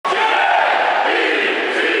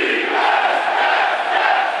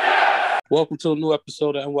Welcome to a new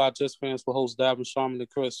episode of NY Jets Fans with host Davin, Sharman, and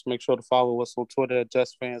Chris. Make sure to follow us on Twitter at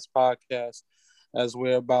Jets Fans Podcast, as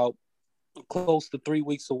we're about close to 3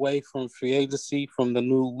 weeks away from free agency from the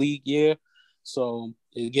new league year. So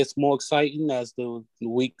it gets more exciting as the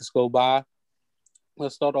weeks go by.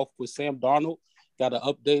 Let's start off with Sam Darnold. Got an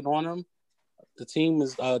update on him. The team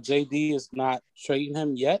is JD is not trading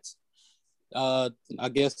him yet. I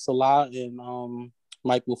guess Salah and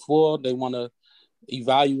Mike LaFleur, they want to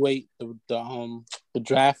evaluate the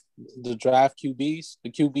draft QBs,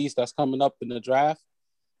 the QBs that's coming up in the draft,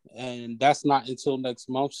 and that's not until next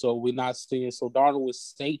month. So we're not seeing. So Darnold is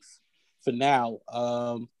safe for now.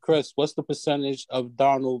 Chris, what's the percentage of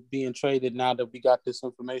Darnold being traded now that we got this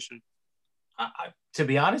information? To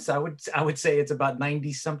be honest, I would say it's about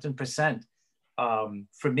 90-something%.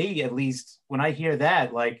 For me, at least, when I hear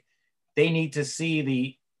that, like, they need to see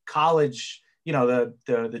the college,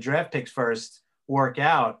 the draft picks first work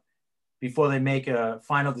out before they make a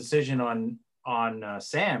final decision on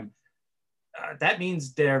Sam. That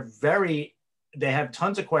means they have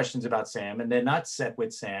tons of questions about Sam, and they're not set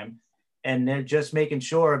with Sam, and they're just making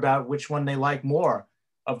sure about which one they like more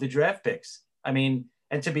of the draft picks. I mean,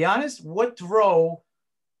 and to be honest, what throw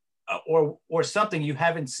or something you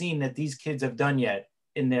haven't seen that these kids have done yet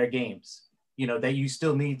in their games, that you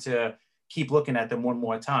still need to keep looking at them one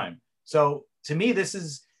more time. So to me, this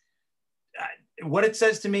is what it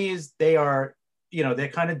says to me is they are, they're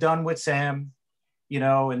kind of done with Sam,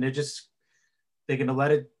 and they're going to let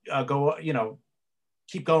it go,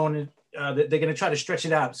 keep going. They're going to try to stretch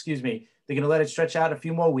it out. Excuse me. They're going to let it stretch out a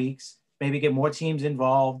few more weeks, maybe get more teams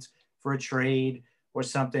involved for a trade or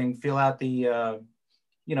something, fill out the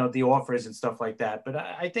offers and stuff like that. But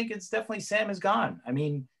I think it's definitely Sam is gone. I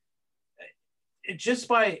mean, just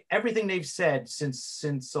by everything they've said since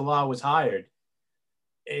Salah was hired,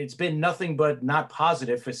 it's been nothing but not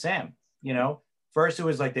positive for Sam. First it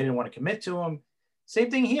was like they didn't want to commit to him.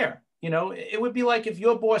 Same thing here. It would be like if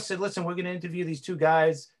your boss said, listen, we're going to interview these two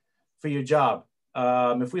guys for your job.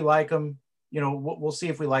 If we like them, we'll see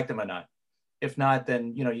if we like them or not. If not,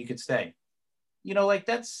 then, you could stay.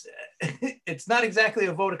 That's, it's not exactly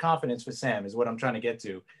a vote of confidence for Sam is what I'm trying to get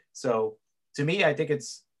to. So to me, I think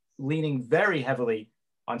it's leaning very heavily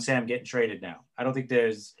on Sam getting traded now. I don't think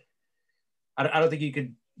you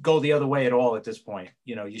could go the other way at all at this point.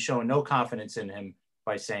 You're showing no confidence in him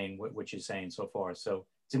by saying what you're saying so far. So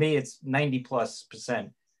to me, it's 90+%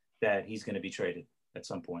 that he's going to be traded at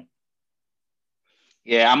some point.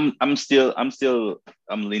 Yeah, I'm still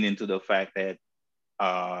leaning to the fact that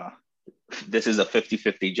this is a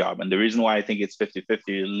 50-50 job. And the reason why I think it's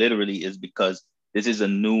 50-50 literally is because this is a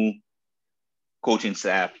new coaching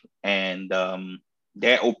staff, and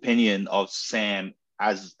their opinion of Sam,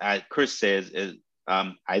 as Chris says, is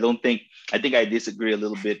I think I disagree a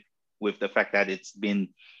little bit with the fact that it's been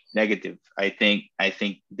negative. I think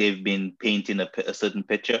they've been painting a certain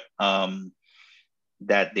picture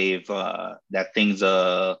that that things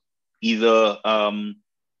are either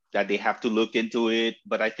that they have to look into it,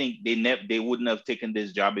 but I think they wouldn't have taken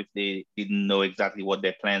this job if they didn't know exactly what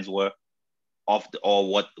their plans were or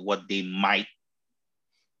what they might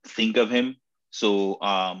think of him. So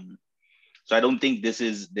I don't think this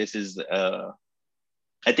is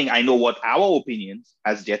I think I know what our opinions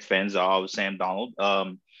as Jets fans are of Sam Darnold.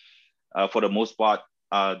 For the most part,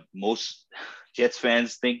 most Jets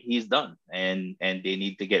fans think he's done and they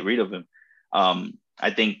need to get rid of him.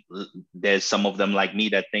 I think there's some of them like me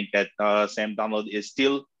that think that Sam Darnold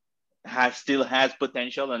still has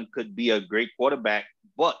potential and could be a great quarterback,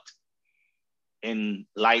 but in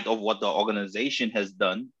light of what the organization has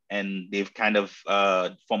done, and they've kind of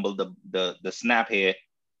fumbled the snap here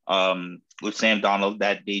with Sam Darnold,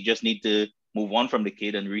 that they just need to move on from the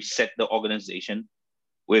kid and reset the organization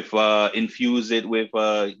with infuse it with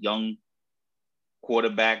a young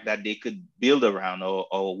quarterback that they could build around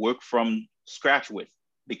or work from scratch with,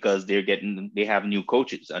 because they have new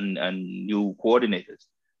coaches and new coordinators.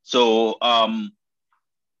 So I'm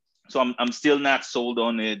still not sold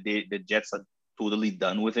on it. The Jets are totally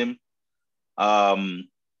done with him,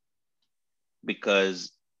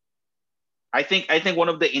 because I think one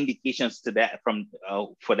of the indications to that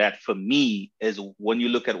for me is when you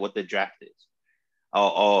look at what the draft is,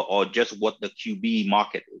 or just what the QB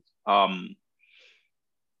market is. On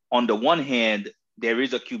the one hand, there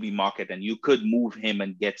is a QB market, and you could move him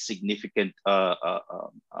and get a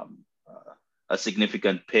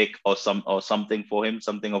significant pick or something for him,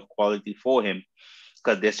 something of quality for him,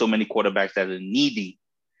 because there's so many quarterbacks that are needy.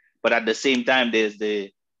 But at the same time, there's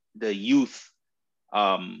the youth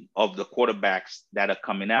of the quarterbacks that are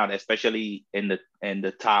coming out, especially in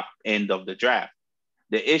the top end of the draft,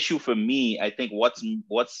 The issue for me, I think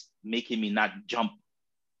what's making me not jump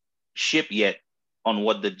ship yet on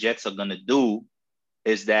what the Jets are gonna do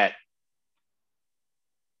is that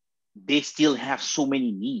they still have so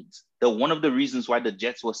many needs. One of the reasons why the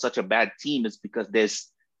Jets were such a bad team is because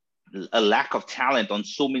there's a lack of talent on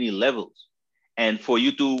so many levels. And for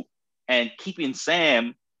you to, and keeping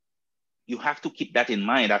Sam, you have to keep that in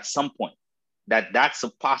mind at some point, that's a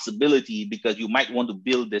possibility because you might want to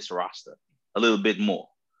build this roster a little bit more,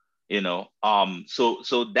 you know? So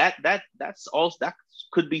that's also, that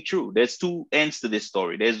could be true. There's two ends to this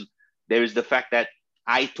story. There is the fact that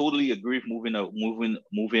I totally agree with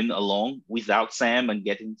moving along without Sam and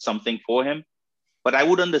getting something for him. But I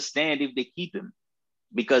would understand if they keep him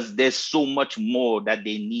because there's so much more that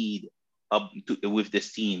they need with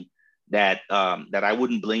this team that I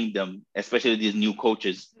wouldn't blame them, especially these new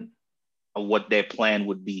coaches, of what their plan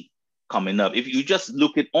would be coming up. If you just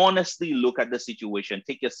honestly look at the situation,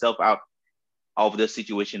 take yourself out of the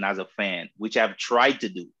situation as a fan, which I've tried to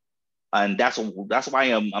do, and that's why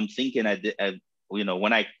I'm thinking you know,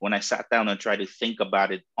 when I sat down and tried to think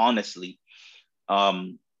about it honestly,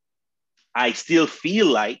 I still feel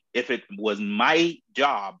like if it was my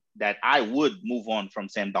job that I would move on from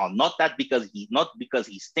Sam Darnold. Not because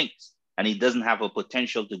he stinks and he doesn't have a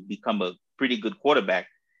potential to become a pretty good quarterback.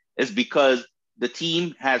 It's because the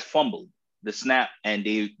team has fumbled the snap and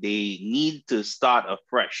they need to start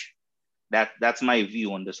afresh. That's my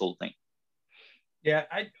view on this whole thing. Yeah,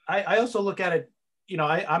 I also look at it, you know,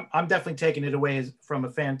 I'm definitely taking it away from a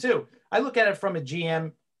fan too. I look at it from a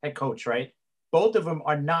GM head coach, right? Both of them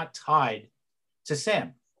are not tied to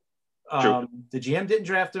Sam. The GM didn't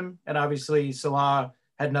draft him, and obviously Salah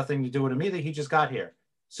had nothing to do with him either. He just got here.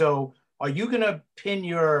 So are you going to pin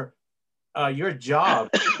your job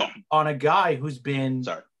on a guy who's been,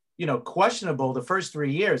 you know, questionable the first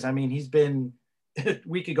 3 years? I mean, he's been,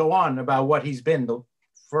 we could go on about what he's been the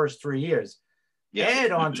first 3 years. Yeah.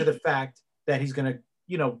 Add on to the fact that he's going to,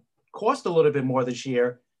 you know, cost a little bit more this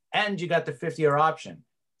year, and you got the 5th-year option.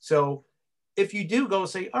 So if you do go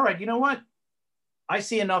say, all right, you know what? I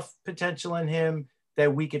see enough potential in him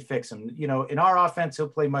that we could fix him. You know, in our offense, he'll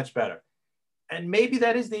play much better. And maybe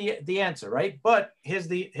that is the answer, right? But here's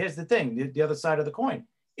the thing, the other side of the coin.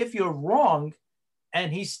 If you're wrong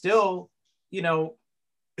and he's still, you know,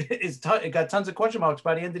 got tons of question marks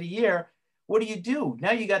by the end of the year, what do?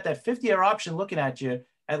 Now you got that 5th-year option looking at you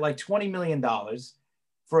at like $20 million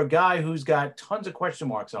for a guy who's got tons of question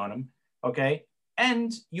marks on him, okay?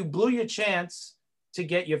 And you blew your chance to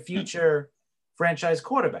get your future franchise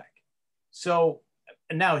quarterback. So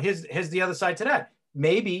now here's the other side to that.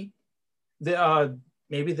 Maybe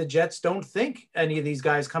the Jets don't think any of these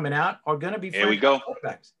guys coming out are going to be franchise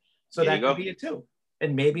quarterbacks. So that could be it too.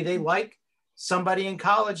 And maybe they like somebody in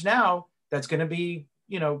college now that's going to be,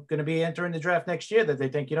 you know, going to be entering the draft next year that they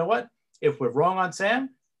think, you know what, if we're wrong on Sam,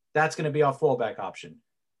 that's going to be our fallback option,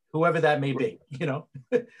 whoever that may be, you know.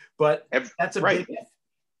 But that's a big if.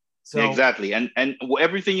 So exactly, and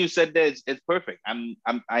everything you said there is perfect. I'm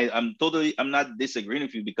not disagreeing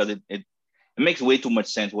with you because it makes way too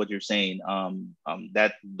much sense what you're saying.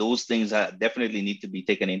 That those things definitely need to be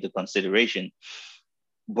taken into consideration.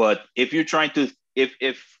 But if you're trying to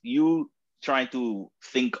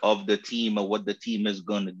think of the team or what the team is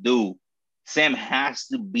going to do, Sam has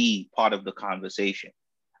to be part of the conversation.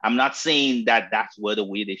 I'm not saying that that's the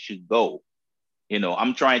way they should go. You know,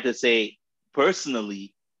 I'm trying to say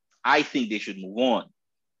personally, I think they should move on.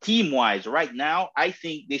 Team-wise, right now, I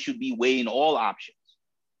think they should be weighing all options.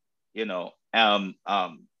 You know,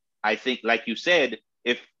 I think, like you said,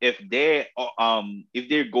 if they're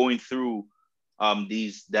going through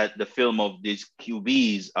the film of these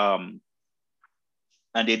QBs,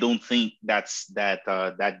 and they don't think that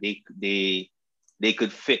they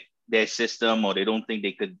could fit their system, or they don't think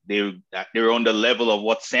they're on the level of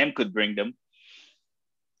what Sam could bring them,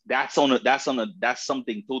 that's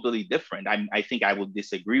something totally different. I think I would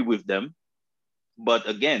disagree with them. But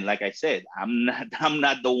again, like I said, I'm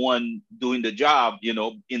not the one doing the job, you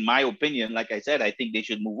know. In my opinion, like I said, I think they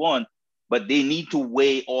should move on, but they need to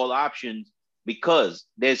weigh all options because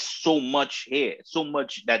there's so much here, so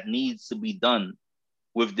much that needs to be done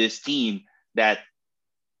with this team, that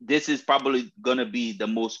this is probably going to be the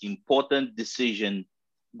most important decision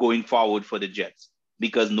going forward for the Jets.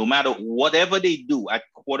 Because no matter whatever they do at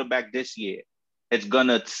quarterback this year, it's going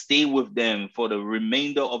to stay with them for the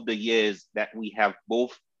remainder of the years that we have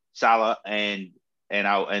both Salah and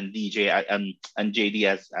DJ and JD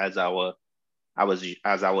as our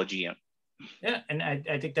GM. Yeah, and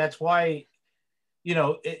I think that's why, you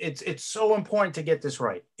know, it's so important to get this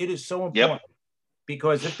right. It is so important.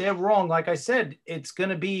 because if they're wrong, like I said, it's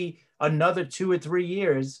going to be another 2 or 3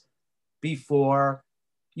 years before,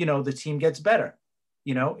 the team gets better.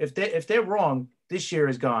 If they're wrong, this year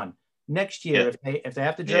is gone. Next year, if they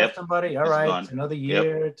have to draft somebody, all right, it's another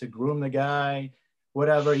year to groom the guy,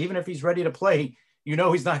 whatever. Even if he's ready to play,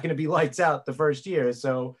 he's not going to be lights out the first year.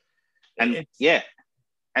 So, and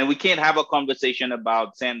we can't have a conversation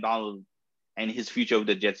about Sam Darnold and his future of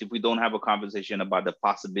the Jets if we don't have a conversation about the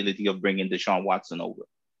possibility of bringing Deshaun Watson over.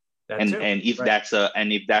 And if that's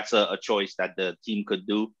a choice that the team could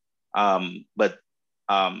do, but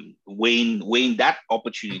weighing that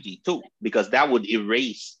opportunity too, because that would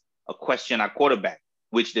erase a question at quarterback,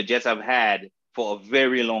 which the Jets have had for a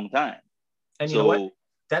very long time. And you know what?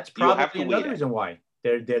 That's probably another reason why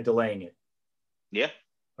they're delaying it. Yeah.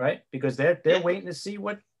 Right? Because they're waiting to see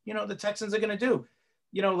what, the Texans are going to do.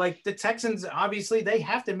 Like the Texans, obviously, they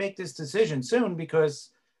have to make this decision soon because,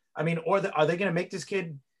 are they going to make this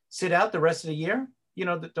kid sit out the rest of the year?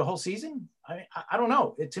 The whole season? I don't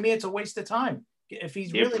know. To me, it's a waste of time. If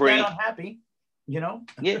he's really that unhappy,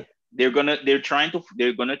 Yeah. They're gonna try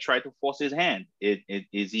to force his hand.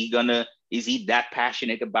 Is he that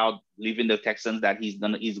passionate about leaving the Texans that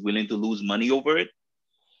he's willing to lose money over it?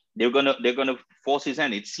 They're gonna force his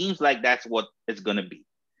hand. It seems like that's what it's gonna be.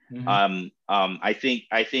 Mm-hmm. I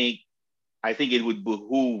think it would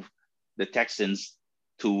behoove the Texans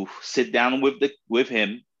to sit down with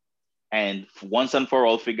him and once and for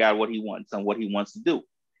all figure out what he wants and what he wants to do.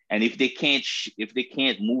 And if they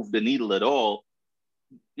can't move the needle at all,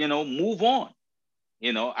 move on.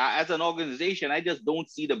 As an organization, I just don't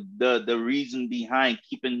see the reason behind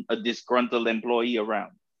keeping a disgruntled employee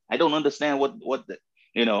around. I don't understand what to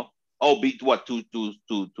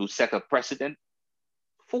set a precedent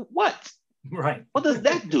for what? Right. What does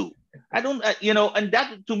that do? I don't, and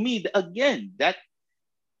that to me, again, that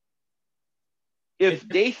if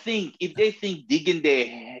they think digging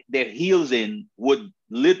their heels in would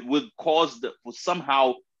cause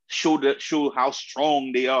somehow show how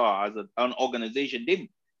strong they are as an organization,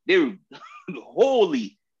 they're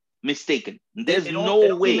wholly mistaken. There's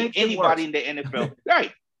no way anybody in the NFL,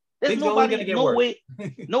 right? There's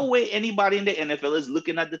no way anybody in the NFL is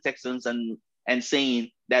looking at the Texans and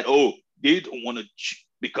saying that, they don't want to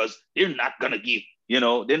because they're not gonna give,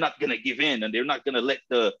 they're not gonna give in, and they're not gonna let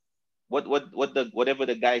whatever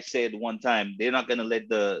the guy said one time, they're not gonna let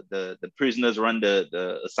the prisoners run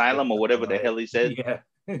the asylum or whatever the hell he said. Yeah.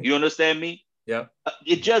 You understand me? Yeah.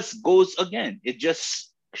 It just goes again. It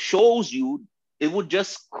just shows you. It would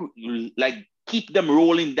just like keep them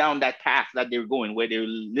rolling down that path that they're going, where they're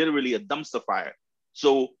literally a dumpster fire.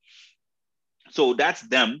 So that's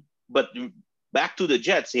them. But back to the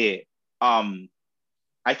Jets here. I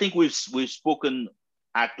think we've spoken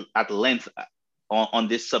at length on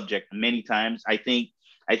this subject many times. I think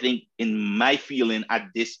in my feeling at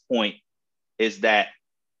this point is that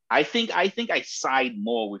I think I side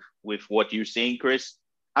more with what you're saying, Chris.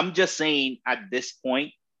 I'm just saying at this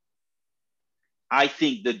point, I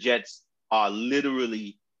think the Jets are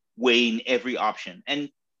literally weighing every option. And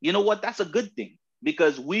you know what? That's a good thing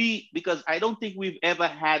because I don't think we've ever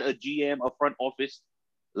had a GM, a front office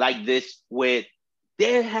like this where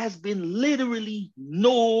there has been literally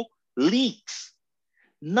no leaks.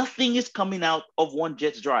 Nothing is coming out of one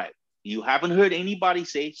Jets drive. You haven't heard anybody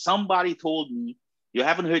say, somebody told me. You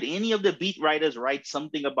haven't heard any of the beat writers write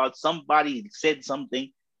something about somebody said something.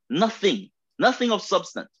 Nothing of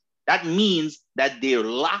substance. That means that they're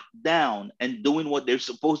locked down and doing what they're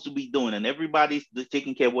supposed to be doing, and everybody's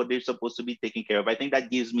taking care of what they're supposed to be taking care of. I think that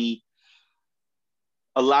gives me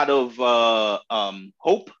a lot of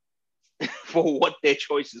hope for what their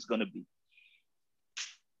choice is going to be.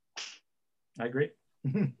 I agree.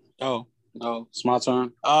 Oh, it's my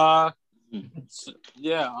turn.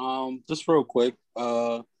 Just real quick.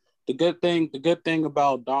 The good thing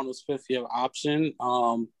about Darnold's fifth-year option,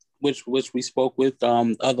 which we spoke with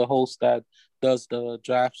other host that does the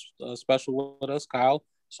draft special with us, Kyle.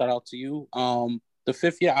 Shout out to you. The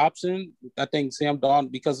fifth-year option, I think Sam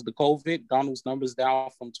Darnold, because of the COVID, Darnold's numbers down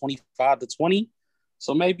from 25 to 20.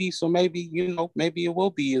 So maybe maybe it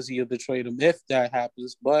will be easier to trade him if that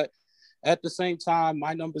happens. But at the same time,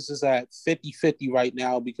 my numbers is at 50-50 right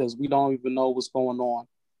now because we don't even know what's going on.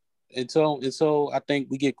 Until I think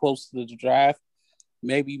we get close to the draft,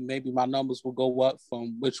 maybe my numbers will go up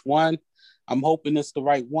from which one. I'm hoping it's the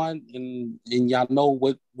right one, and y'all know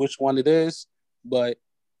which one it is. But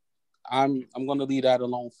I'm gonna leave that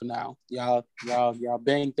alone for now. Y'all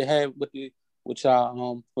banged the head with what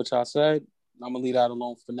y'all said. I'm gonna leave that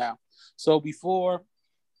alone for now. So before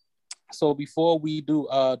we do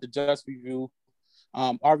the Jets review,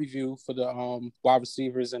 our review for the wide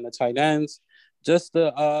receivers and the tight ends. Just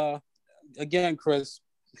to again, Chris,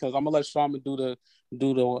 because I'm gonna let Sharman do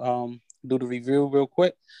the review real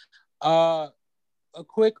quick. A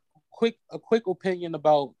quick opinion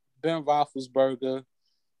about Ben Roethlisberger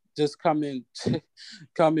just coming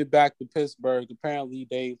back to Pittsburgh.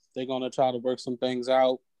 Apparently, they're gonna try to work some things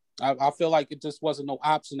out. I feel like it just wasn't no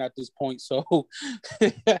option at this point. So,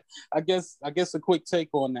 I guess a quick take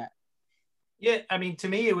on that. Yeah, I mean, to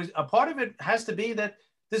me, it was a part of it has to be that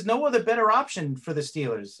there's no other better option for the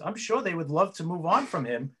Steelers. I'm sure they would love to move on from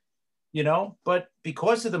him, but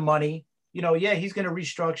because of the money, yeah, he's going to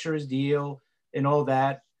restructure his deal and all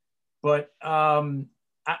that. But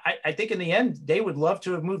I think in the end, they would love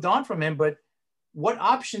to have moved on from him. But what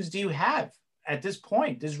options do you have at this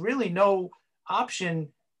point? There's really no option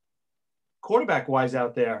quarterback-wise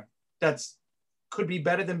out there could be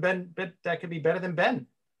better than Ben. That could be better than Ben.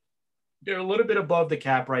 They're a little bit above the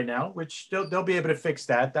cap right now, which they'll be able to fix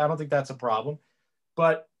that. I don't think that's a problem.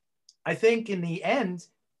 But I think in the end,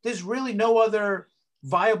 there's really no other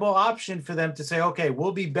viable option for them to say, okay,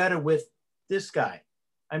 we'll be better with this guy.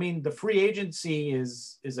 I mean, the free agency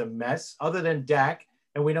is a mess other than Dak.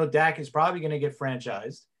 And we know Dak is probably going to get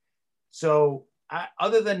franchised. So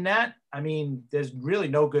other than that, I mean, there's really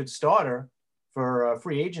no good starter for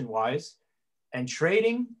free agent wise. And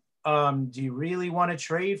trading, do you really want to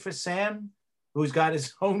trade for Sam, who's got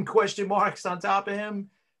his own question marks on top of him?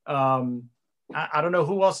 I don't know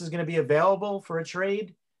who else is going to be available for a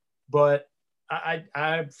trade, but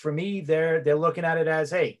for me, they're looking at it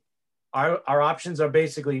as, hey, our options are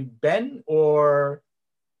basically Ben or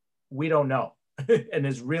we don't know. And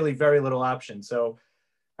there's really very little option. So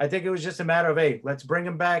I think it was just a matter of, hey, let's bring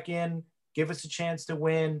him back in, give us a chance to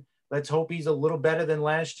win. Let's hope he's a little better than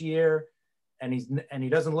last year. And he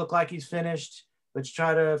doesn't look like he's finished. Let's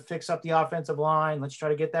try to fix up the offensive line. Let's try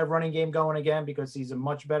to get that running game going again, because he's a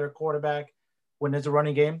much better quarterback when there's a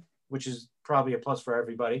running game, which is probably a plus for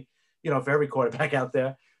everybody, for every quarterback out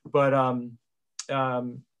there. But for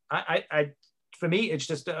me, it's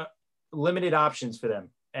just limited options for them.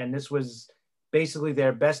 And this was basically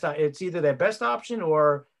their best. It's either their best option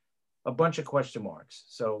or a bunch of question marks.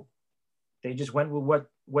 So they just went with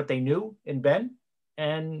what they knew in Ben,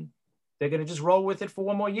 and they're going to just roll with it for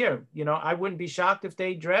one more year. I wouldn't be shocked if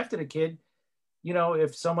they drafted a kid,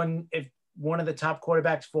 if one of the top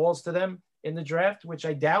quarterbacks falls to them in the draft, which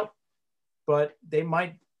I doubt, but they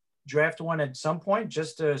might draft one at some point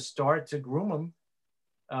just to start to groom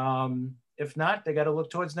them. If not, they got to look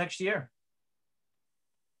towards next year.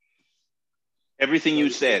 Everything you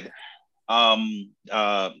said.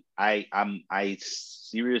 I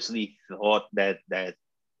seriously thought that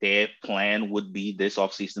their plan would be this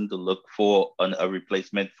offseason to look for a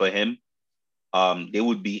replacement for him. They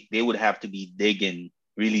would have to be digging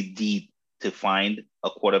really deep to find a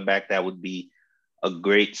quarterback that would be a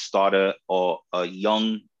great starter or a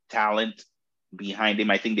young talent behind him.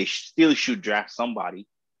 I think they still should draft somebody,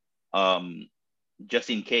 just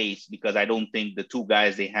in case, because I don't think the two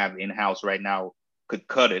guys they have in-house right now could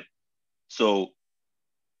cut it. So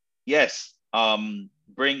yes,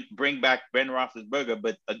 bring back Ben Roethlisberger.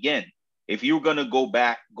 But again, if you're gonna go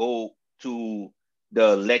to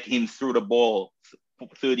the let him throw the ball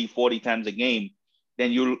 30, 40 times a game,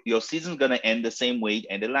 then your season's gonna end the same way it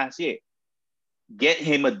ended last year. Get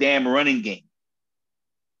him a damn running game.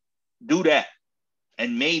 Do that,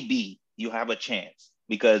 and maybe you have a chance,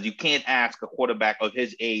 because you can't ask a quarterback of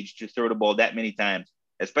his age to throw the ball that many times,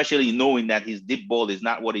 especially knowing that his deep ball is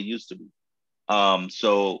not what it used to be.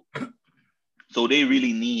 So they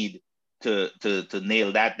really need to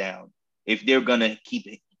nail that down. If they're gonna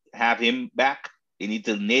have him back, they need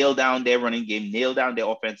to nail down their running game, nail down their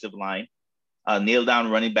offensive line, nail down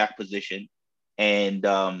running back position, and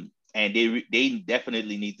they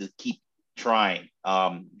definitely need to keep trying.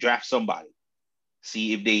 Draft somebody,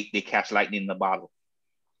 see if they catch lightning in the bottle.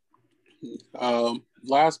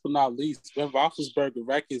 Last but not least, Ben Roethlisberger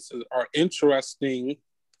records are interesting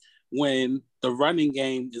when the running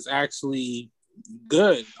game is actually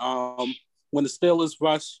good. When the Steelers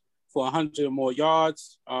rush for 100 or more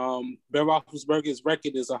yards, Ben Roethlisberger's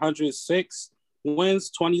record is 106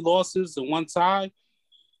 wins, 20 losses, and 1 tie.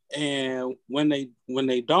 And when they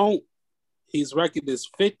don't, his record is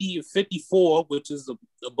 50-54, which is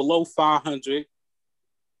below 500.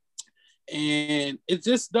 And it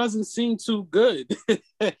just doesn't seem too good.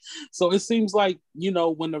 So it seems like,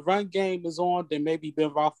 when the run game is on, then maybe Ben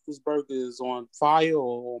Roethlisberger is on fire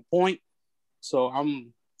or on point. So I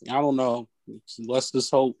don't know.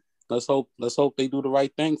 Let's hope they do the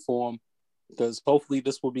right thing for him, because hopefully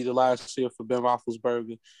this will be the last year for Ben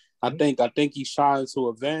Roethlisberger. I think he's trying to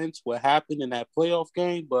avenge what happened in that playoff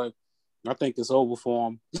game, but I think it's over for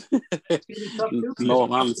him. It's gonna be tough too. No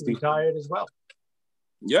honesty. Retired as well.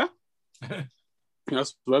 Yeah,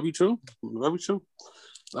 that's very true. Very true.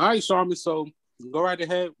 All right, Sharman. So go right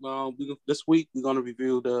ahead. This week we're gonna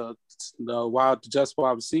review the Jets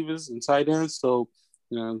wide receivers and tight ends. So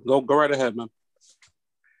go right ahead, man.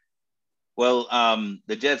 Well,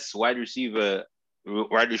 the Jets wide receiver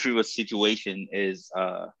situation is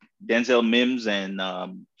Denzel Mims and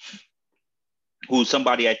who's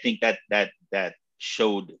somebody I think that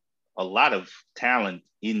showed a lot of talent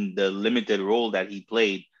in the limited role that he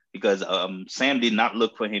played, because Sam did not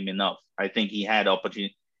look for him enough. I think he had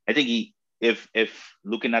opportunity. I think if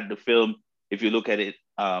looking at the film, if you look at it,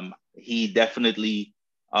 he definitely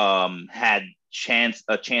had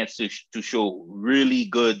a chance to show really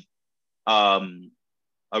good, a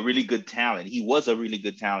really good talent. He was a really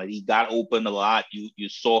good talent. He got open a lot. You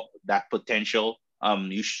saw that potential.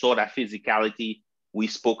 You saw that physicality we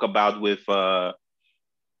spoke about with our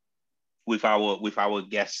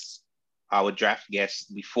guests, our draft guests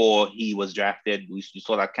before he was drafted. You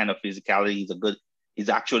saw that kind of physicality. He's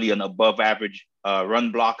actually an above average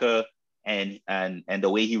run blocker, and the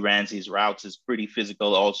way he runs his routes is pretty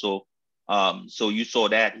physical also. So you saw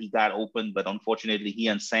that he got open, but unfortunately he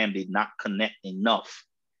and Sam did not connect enough.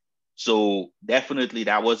 So definitely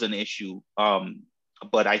that was an issue.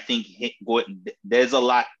 But I think there's a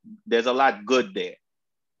lot good there.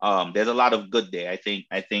 There's a lot of good there. I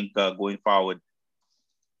think going forward.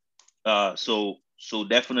 So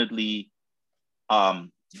definitely,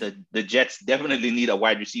 the Jets definitely need a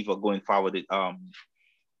wide receiver going forward.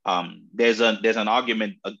 There's an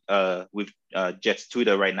argument with Jets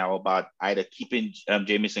Twitter right now about either keeping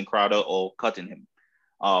Jamison Crowder or cutting him.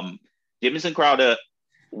 Jamison Crowder,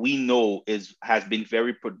 we know has been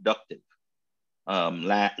very productive.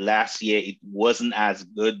 Last year it wasn't as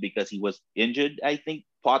good because he was injured, I think,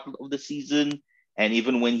 part of the season, and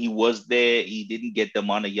even when he was there, he didn't get the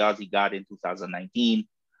amount of yards he got in 2019.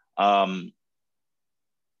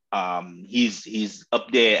 He's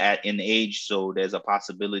up there in age, so there's a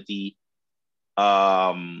possibility.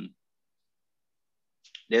 There's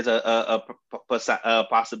a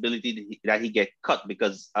possibility that he get cut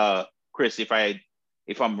because Chris, if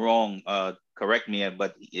I'm wrong, correct me,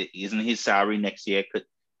 but isn't his salary next year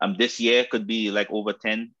this year could be like over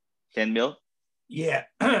 10 mil? Yeah.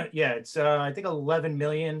 Yeah, it's I think 11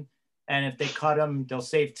 million, and if they cut him they'll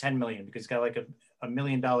save 10 million because he's got like a $1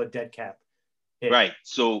 million dead cap hit. Right.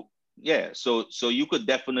 So yeah, so you could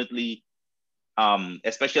definitely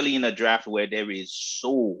especially in a draft where there is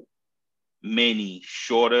so many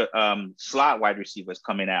shorter slot wide receivers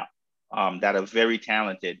coming out that are very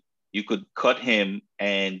talented. You could cut him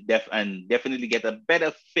and definitely get a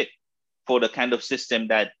better fit for the kind of system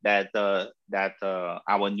that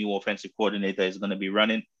our new offensive coordinator is going to be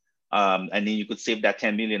running. And then you could save that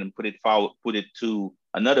 10 million and put it to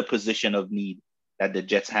another position of need that the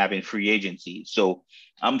Jets have in free agency. So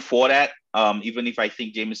I'm for that. Even if I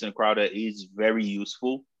think Jamison Crowder is very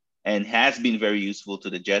useful and has been very useful to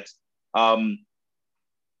the Jets. Brashad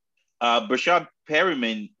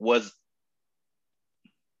Perriman was,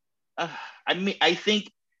 I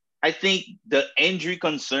think the injury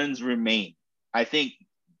concerns remain. I think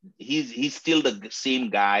he's still the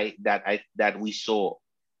same guy that we saw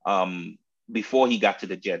before he got to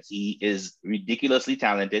the Jets. He is ridiculously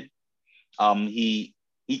talented. He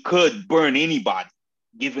could burn anybody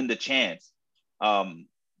given the chance,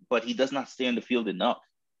 but he does not stay on the field enough,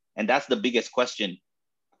 and that's the biggest question.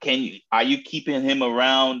 Are you keeping him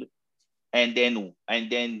around, and then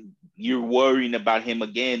you're worrying about him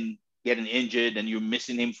again getting injured, and you're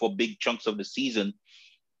missing him for big chunks of the season,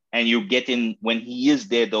 and you're getting, when he is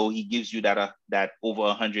there though, he gives you that over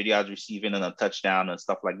 100 yards receiving and a touchdown and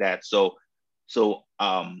stuff like that. So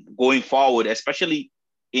going forward, especially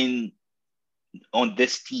on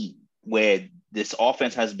this team where this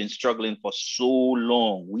offense has been struggling for so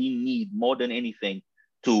long, we need more than anything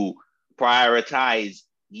to prioritize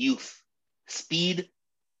youth, speed,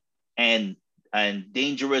 and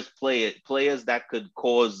dangerous players that would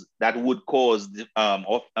cause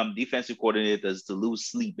defensive coordinators to lose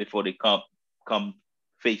sleep before they come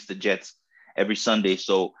face the Jets every Sunday.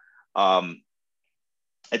 So I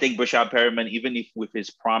think Brashad Perriman, even if with his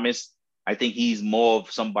promise, I think he's more of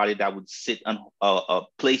somebody that would sit on a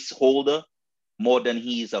placeholder more than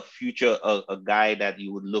he's a guy that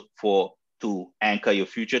you would look for to anchor your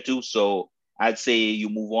future to. So I'd say you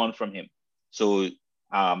move on from him. So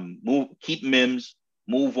keep Mims,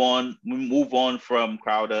 move on from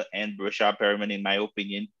Crowder and Brashad Perriman, in my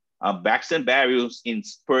opinion. Braxton Berrios in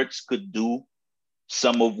spurts could do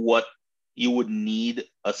some of what you would need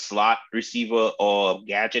a slot receiver or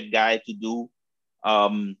gadget guy to do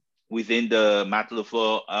within the Matt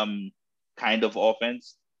LaFleur kind of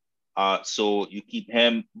offense. So you keep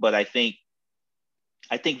him, but I think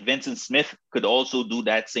Vincent Smith could also do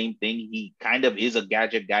that same thing. He kind of is a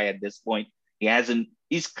gadget guy at this point.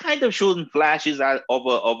 He's kind of showing flashes of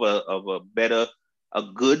a better, a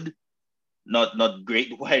good, not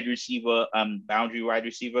great wide receiver, boundary wide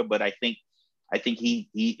receiver, but I think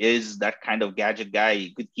he is that kind of gadget guy.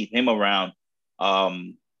 You could keep him around.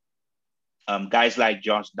 Guys like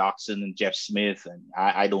Josh Doctson and Jeff Smith, and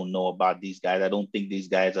I don't know about these guys. I don't think these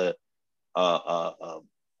guys are.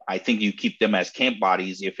 I think you keep them as camp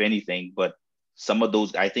bodies, if anything. But some of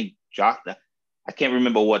those, I think Josh. I can't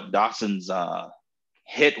remember what Doctson's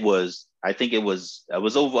hit was. I think it was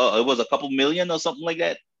over. It was a couple million or something like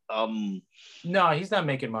that. No, he's not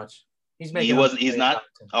making much. He's making. He's not.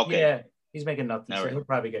 Okay. Yeah, he's making nothing. All so right. He'll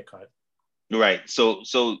probably get cut. Right. So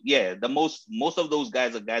yeah, the most of those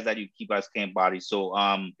guys are guys that you keep as camp bodies. So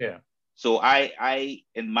yeah. So I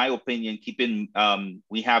in my opinion, keeping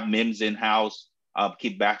we have Mims in house,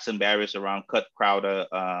 keep Braxton Barrios around, cut Crowder.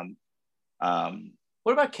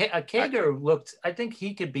 What about Kager? Looked, I think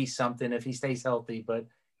he could be something if he stays healthy, but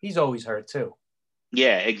he's always hurt too.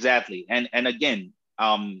 Yeah, exactly. And again,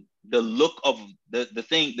 the look of the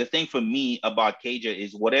thing for me about Kager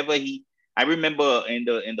is whatever I remember in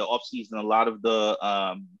the offseason, a lot of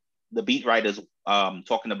the beat writers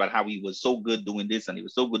talking about how he was so good doing this and he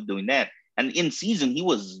was so good doing that. And in season, he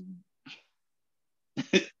was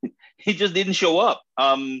he just didn't show up.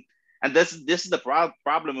 And this is the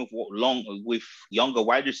problem with younger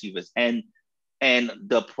wide receivers and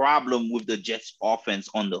the problem with the Jets offense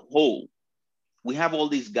on the whole. We have all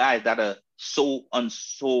these guys that are so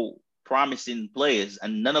promising players,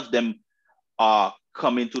 and none of them are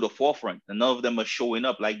coming to the forefront, and none of them are showing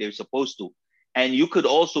up like they're supposed to. And you could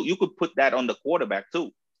put that on the quarterback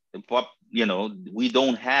too. You know, we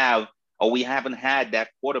don't have, or we haven't had that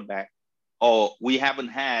quarterback, or we haven't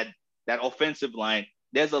had that offensive line.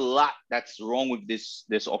 There's a lot that's wrong with this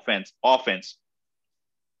offense,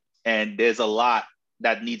 and there's a lot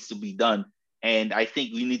that needs to be done. And I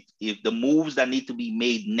think if the moves that need to be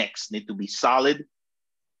made next need to be solid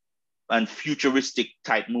and futuristic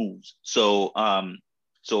type moves. So I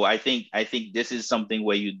think this is something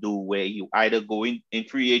where you either go in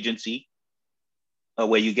free agency,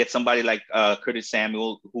 where you get somebody like Curtis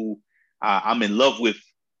Samuel, who I'm in love with,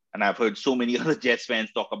 and I've heard so many other Jets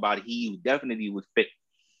fans talk about. He definitely would fit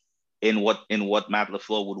in what Matt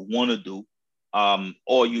LaFleur would want to do.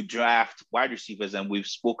 Or you draft wide receivers, and we've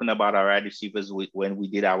spoken about our wide receivers when we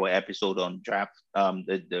did our episode on draft,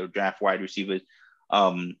 the draft wide receivers.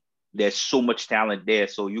 There's so much talent there,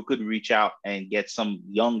 so you could reach out and get some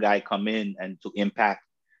young guy come in and to impact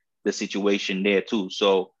the situation there too.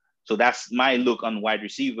 So that's my look on wide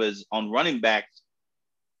receivers. On running backs,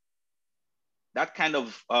 that kind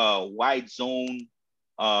of wide zone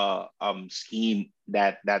scheme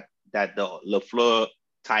that the LaFleur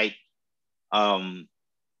type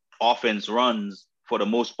offense runs for the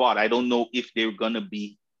most part. I don't know if they're gonna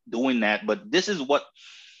be doing that, but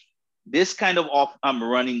this kind of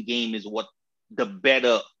running game is what the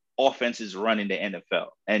better offenses run in the NFL.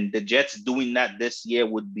 And the Jets doing that this year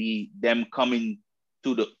would be them coming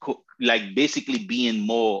to basically being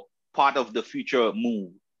more part of the future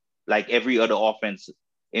move, like every other offense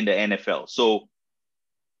in the NFL. So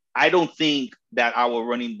I don't think that our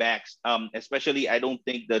running backs, especially I don't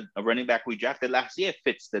think that a running back we drafted last year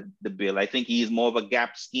fits the bill. I think he's more of a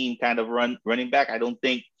gap scheme kind of running back. I don't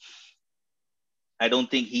think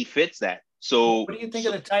he fits that. So what do you think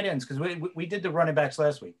of the tight ends? Because we did the running backs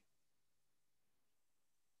last week,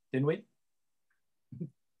 didn't we?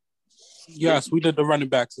 Yes, we did the running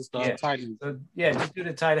backs. It's the tight ends. So, just do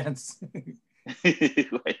the tight ends.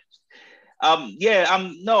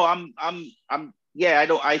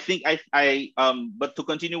 But to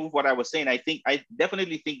continue with what I was saying, I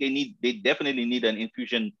definitely think they definitely need an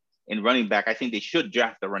infusion in running back. I think they should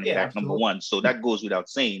draft the running back absolutely. number one. So that goes without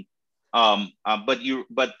saying. Moving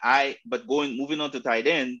on to tight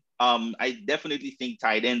end, I definitely think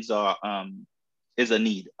tight ends is a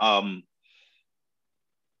need.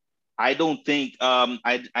 I don't think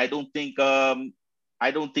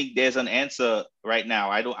there's an answer right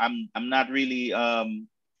now. I'm not really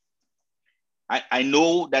I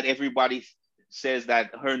know that everybody says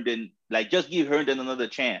that Herndon, just give Herndon another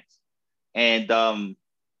chance. And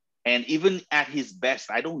even at his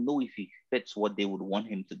best, I don't know if he fits what they would want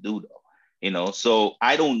him to do though. So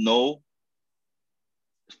I don't know.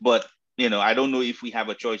 But I don't know if we have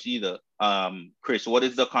a choice either. Chris, what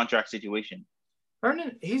is the contract situation?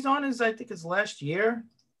 Herndon, he's on I think his last year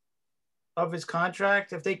of his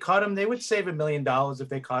contract. If they cut him, they would save $1 million if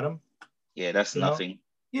they cut him. Yeah, that's nothing.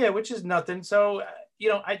 Yeah, which is nothing. So,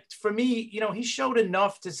 for me, he showed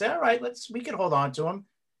enough to say, all right, we can hold on to him.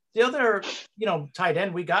 The other, tight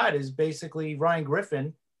end we got is basically Ryan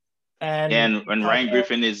Griffin. And Ryan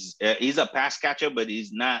Griffin is he's a pass catcher, but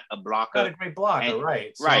he's not a blocker. Not a great blocker,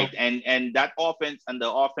 right? Right, and that offense and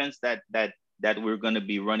the offense that we're going to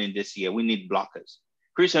be running this year, we need blockers.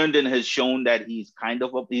 Chris Herndon has shown that he's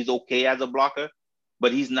he's okay as a blocker,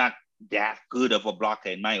 but he's not that good of a blocker,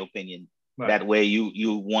 in my opinion. Right. That way, you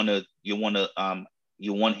want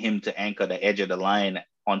him to anchor the edge of the line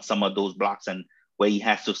on some of those blocks, and where he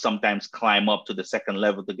has to sometimes climb up to the second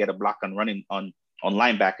level to get a block and running on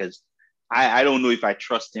linebackers. I don't know if I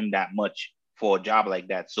trust him that much for a job like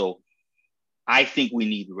that. So I think we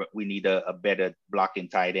need a better blocking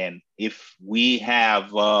tight end. If we have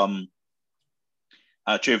Trevon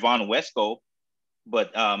Wesco,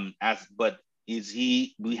 but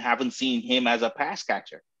we haven't seen him as a pass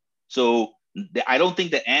catcher. So I don't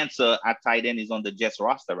think the answer at tight end is on the Jets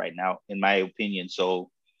roster right now, in my opinion. So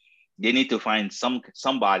they need to find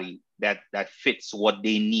somebody that fits what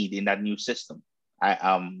they need in that new system.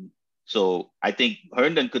 So I think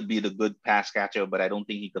Herndon could be the good pass catcher, but I don't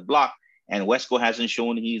think he could block. And Wesco hasn't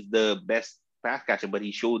shown he's the best pass catcher, but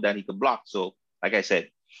he showed that he could block. So, like I said,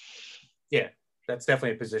 yeah, that's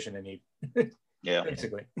definitely a position in need. Yeah,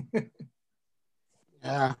 basically.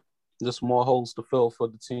 Yeah, just more holes to fill for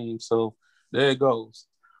the team. So there it goes.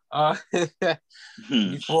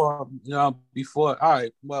 Before all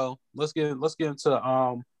right, well, let's get into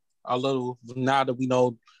our little, now that we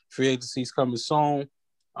know free agency is coming soon.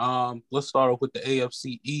 Let's start off with the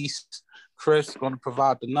AFC East. Chris going to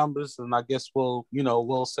provide the numbers, and I guess we'll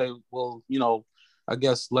I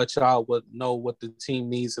guess let y'all know what the team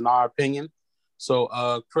needs in our opinion.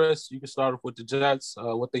 So, Chris, you can start off with the Jets.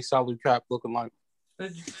 What they salary cap looking like?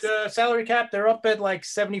 The salary cap, they're up at like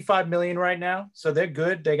 $75 million right now, so they're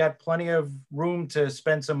good. They got plenty of room to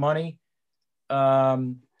spend some money.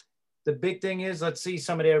 The big thing is, let's see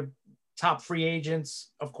some of their top free agents.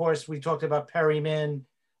 Of course, we talked about Perryman.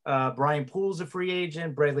 Brian Poole's a free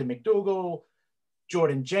agent. Bradley McDougall,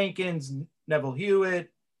 Jordan Jenkins, Neville Hewitt.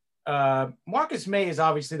 Marcus May is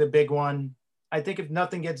obviously the big one. I think if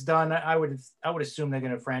nothing gets done, I would assume they're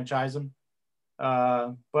going to franchise him.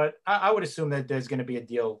 But I would assume that there's going to be a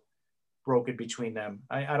deal brokered between them.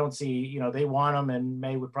 I don't see, they want him, and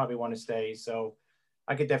May would probably want to stay. So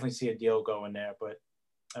I could definitely see a deal going there. But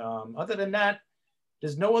other than that,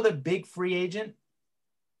 there's no other big free agent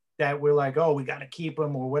that we're like, oh, we got to keep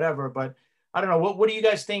him or whatever. But I don't know. What do you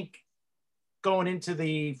guys think going into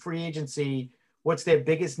the free agency? What's their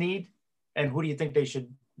biggest need, and who do you think they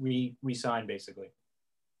should re-sign, basically?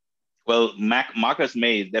 Well, Marcus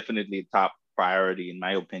May is definitely a top priority, in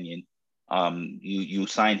my opinion. You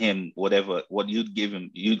sign him, what you'd give him,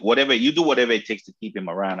 you do whatever it takes to keep him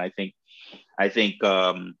around.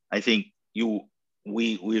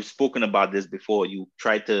 We've spoken about this before. You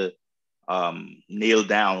try to nail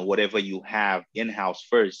down whatever you have in-house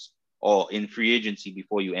first, or in free agency,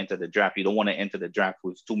 before you enter the draft. You don't want to enter the draft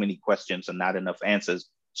with too many questions and not enough answers.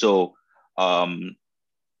 So, and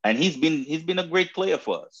he's been a great player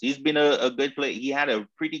for us. He's been a good player. He had a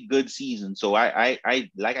pretty good season. So I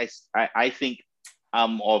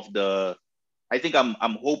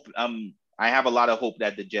have a lot of hope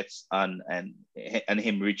that the Jets and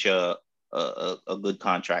him reach a good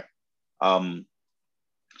contract.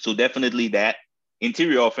 So definitely that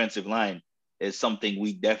interior offensive line is something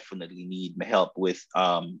we definitely need help with.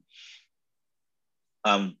 Van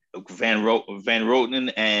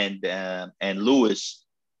Roten and Lewis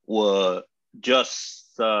were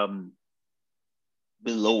just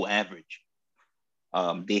below average.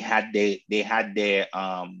 They had their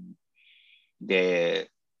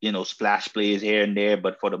splash plays here and there,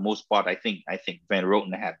 but for the most part, I think Van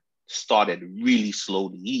Roten had started really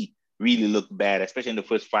slowly. He really looked bad, especially in the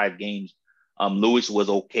first 5 games. Lewis was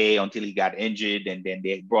okay until he got injured, and then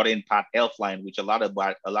they brought in Pat Elflein, which a lot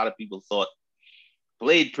of people thought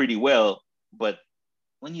played pretty well, but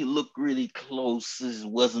when you look really close, it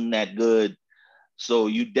wasn't that good. So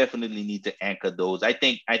you definitely need to anchor those. I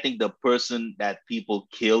think the person that people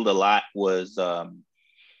killed a lot was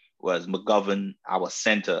McGovern, our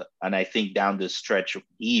center, and I think down the stretch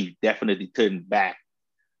he definitely turned back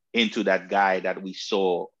into that guy that we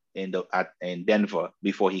saw in Denver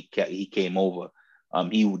before he came over.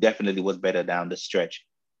 He definitely was better down the stretch.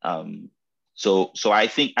 So I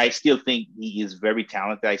still think he is very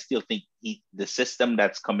talented. I still think the system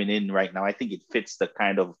that's coming in right now, I think it fits the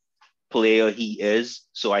kind of player he is.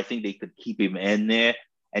 So I think they could keep him in there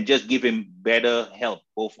and just give him better help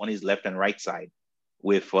both on his left and right side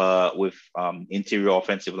with interior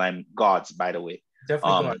offensive line guards, by the way.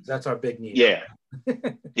 Definitely guards. That's our big need. Yeah.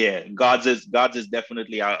 Yeah. Guards is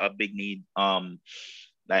definitely a big need.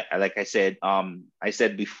 Like I said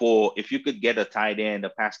before, if you could get a tight end, a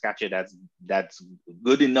pass catcher that's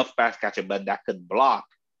good enough pass catcher, but that could block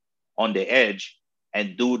on the edge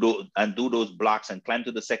and do those blocks and climb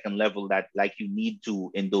to the second level that like you need to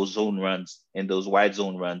in those zone runs, in those wide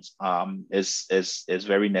zone runs, is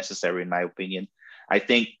very necessary in my opinion. I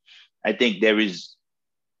think there is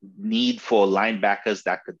need for linebackers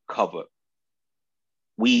that could cover.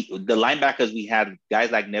 The linebackers we had,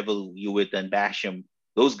 guys like Neville Hewitt and Basham,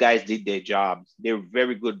 those guys did their jobs. They're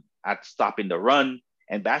very good at stopping the run.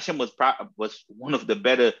 And Basham was one of the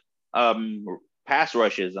better pass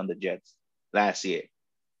rushers on the Jets last year.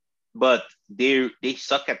 But they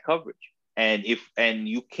suck at coverage. And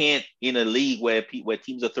you can't, in a league where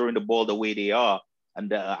teams are throwing the ball the way they are,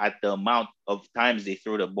 and at the amount of times they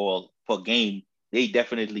throw the ball per game, they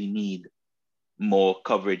definitely need more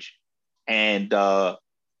coverage and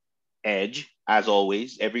edge. As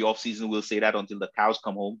always, every offseason we'll say that until the cows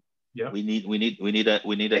come home. Yeah, we need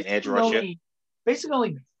an edge rusher. Basically,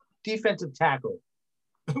 only defensive tackle.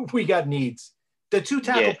 We got needs. The two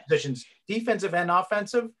tackle positions, defensive and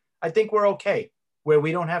offensive, I think we're okay. Where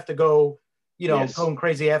we don't have to go, going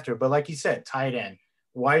crazy after. But like you said, tight end,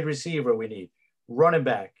 wide receiver, we need running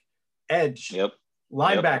back, edge,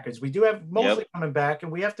 linebackers. We do have Mosley coming back,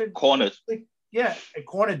 and we have to corners. Yeah, a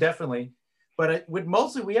corner definitely. But with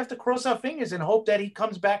Mosley, we have to cross our fingers and hope that he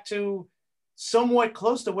comes back to somewhat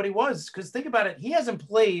close to what he was. Because think about it, he hasn't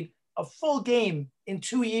played a full game in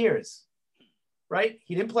 2 years, right?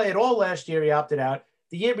 He didn't play at all last year. He opted out.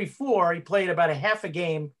 The year before, he played about a half a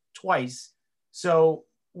game twice. So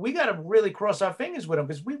we got to really cross our fingers with him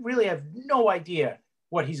because we really have no idea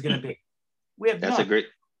what he's going to be. We have that's a great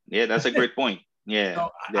point. Yeah,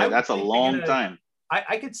 so that's a long time.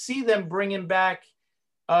 I could see them bringing back.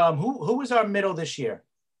 Who was our middle this year?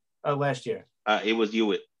 Last year, it was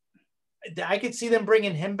Hewitt. I could see them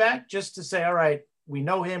bringing him back just to say, all right, we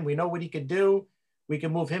know him, we know what he could do, we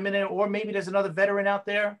can move him in there, or maybe there's another veteran out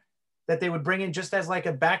there that they would bring in just as like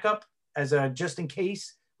a backup, as a just in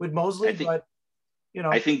case with Mosley. I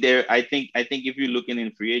think if you're looking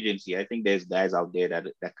in free agency, I think there's guys out there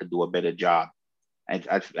that could do a better job at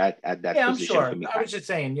that position. I'm sure. For me. I was just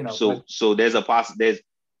saying, So there's a possibility.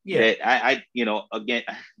 Again,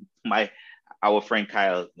 our friend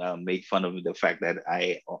Kyle made fun of the fact that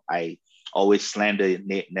I always slander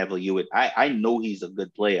Neville Hewitt. I know he's a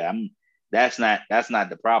good player. That's not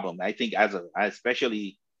the problem. I think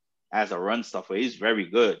especially as a run stuffer, he's very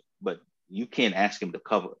good, but you can't ask him to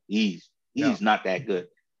cover. He's not that good.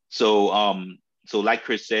 So like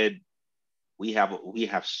Chris said, we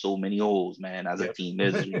have so many holes, man, as a team.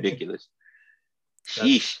 It's ridiculous.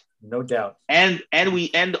 Sheesh. No doubt. And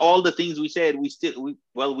all the things we said, we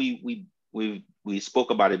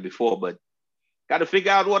spoke about it before, but got to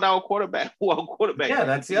figure out what our quarterback. Yeah,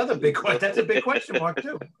 that's the other big question. That's a big question mark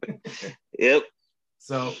too. Yep.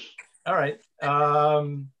 So, all right.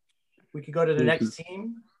 We could go to the next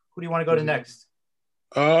team. Who do you want to go to next?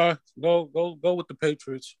 Go with the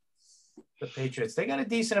Patriots. The Patriots. They got a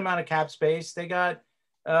decent amount of cap space. They got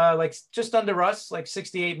like just under us, like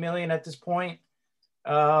 $68 million at this point.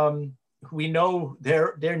 We know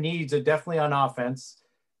their needs are definitely on offense.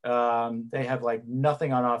 They have like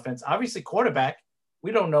nothing on offense. Obviously, quarterback.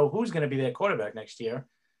 We don't know who's going to be their quarterback next year.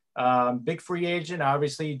 Big free agent,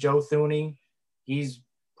 obviously, Joe Thuney. He's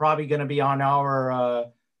probably going to be on our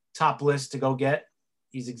top list to go get.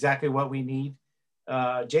 He's exactly what we need.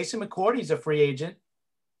 Jason McCourty's a free agent.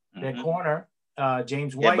 Their corner.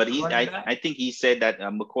 James White. Yeah, but I think he said that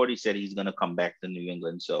McCourty said he's going to come back to New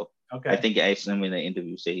England. So okay. I think I saw him in the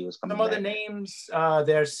interview say he was coming back. Some other names,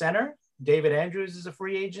 their center, David Andrews is a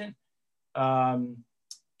free agent. Cam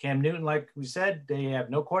Newton, like we said, they have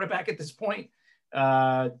no quarterback at this point.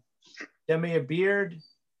 Demir Beard,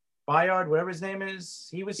 Bayard, whatever his name is,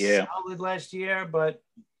 he was solid last year, but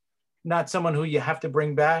not someone who you have to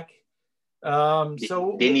bring back.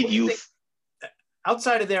 So they need youth.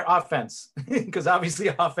 Outside of their offense, because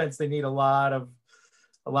obviously offense, they need a lot of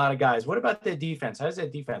guys. What about their defense? How does their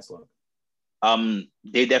defense look?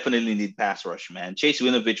 They definitely need pass rush, man. Chase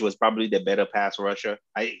Winovich was probably the better pass rusher.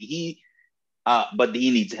 But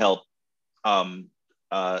he needs help.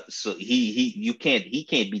 So he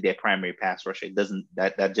can't be their primary pass rusher. It doesn't,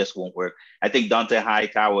 that just won't work. I think Dante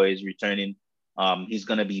Hightower is returning. He's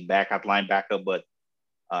gonna be back at linebacker, but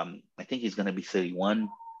I think he's gonna be 31.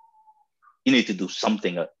 You need to do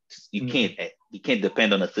something you can't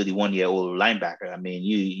depend on a 31-year-old linebacker. I mean,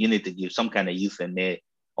 you need to give some kind of youth in there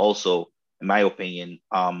also, in my opinion.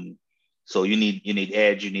 So you need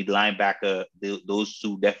edge, you need linebacker. Those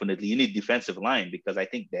two definitely. You need defensive line, because I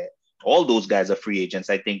think that all those guys are free agents.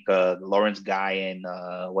 I think Lawrence Guy and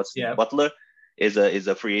Butler is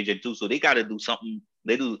a free agent too. So they got to do something.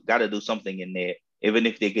 Got to do something in there. Even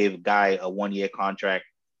if they gave Guy a 1-year contract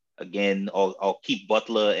again, or keep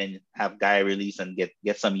Butler and have Guy release and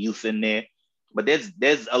get some youth in there. But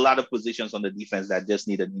there's a lot of positions on the defense that just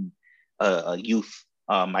need a youth.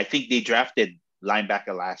 I think they drafted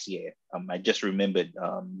linebacker last year. I just remembered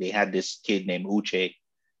they had this kid named Uche.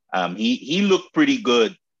 He looked pretty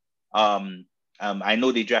good. I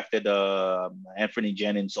know they drafted Anthony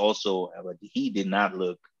Jennings also, but he did not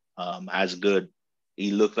look as good.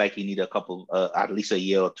 He looked like he needed at least a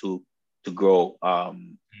year or two to grow.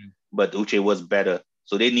 But Uche was better.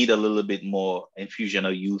 So they need a little bit more infusion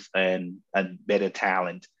of youth and better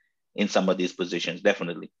talent in some of these positions,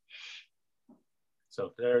 definitely.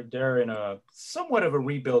 So they're in a somewhat of a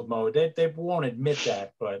rebuild mode. They won't admit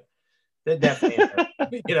that, but they're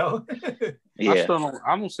definitely, Yeah.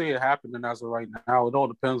 I don't see it happening as of right now. It all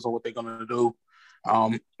depends on what they're gonna do.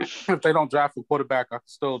 If they don't draft a quarterback, I can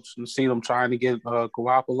still see them trying to get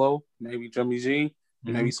Garoppolo, maybe Jimmy G,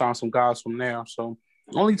 maybe sign some guys from there. So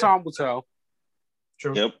only time will tell.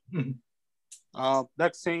 True. Yep.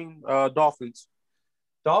 Next team, Dolphins.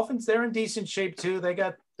 Dolphins, they're in decent shape too.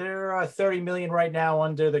 They're $30 million right now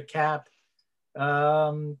under the cap.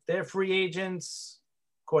 They're free agents.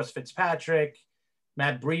 Of course, Fitzpatrick,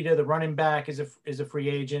 Matt Breida, the running back, is a free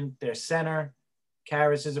agent. Their center,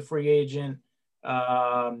 Karras, is a free agent.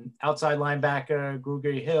 Outside linebacker,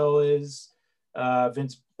 Grugier Hill is.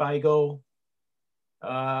 Vince Biegel.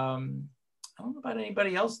 I don't know about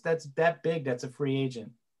anybody else that's that big that's a free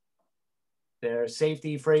agent. Their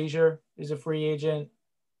safety, Frazier, is a free agent.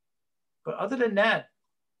 But other than that,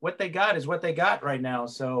 what they got is what they got right now.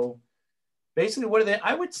 So basically, what are they?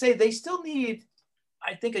 I would say they still need,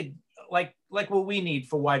 I think, like what we need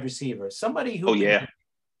for wide receivers. Somebody who can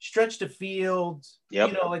stretch the field,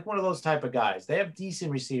 like one of those type of guys. They have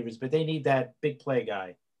decent receivers, but they need that big play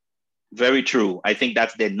guy. Very true. I think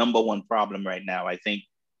that's their number one problem right now. I think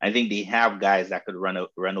they have guys that could run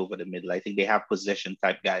over the middle. I think they have possession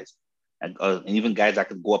type guys. And even guys that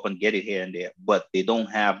could go up and get it here and there, but they don't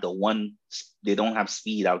have they don't have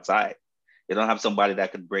speed outside. They don't have somebody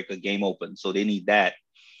that could break a game open. So they need that.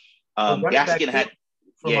 Gaskin had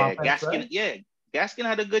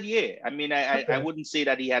a good year. I mean, I wouldn't say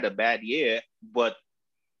that he had a bad year, but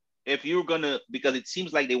if you're because it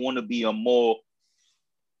seems like they want to be a more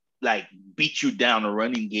like beat you down a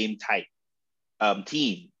running game type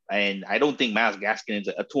team. And I don't think Myles Gaskin is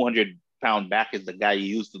a 200-pound back is the guy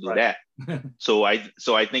you use to do that. So I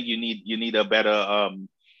think you need a better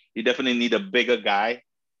you definitely need a bigger guy,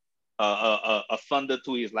 a thunder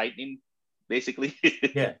to his lightning, basically.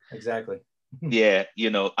 Yeah, exactly. Yeah,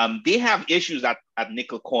 they have issues at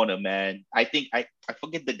nickel corner, man. I think I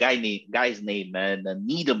forget the guy's name, man.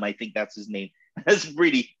 Needham, I think that's his name.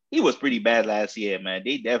 He was pretty bad last year, man.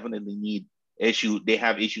 They definitely need issues. They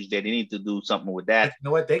have issues there. They need to do something with that. You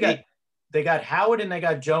know what? They got Howard and they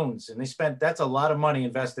got Jones, and that's a lot of money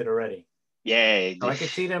invested already. Yeah, I could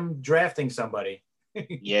see them drafting somebody.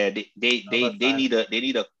 Yeah, they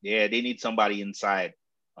need somebody inside.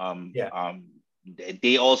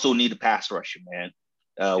 They also need a pass rusher, man.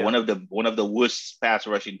 One of the worst pass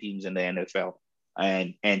rushing teams in the NFL,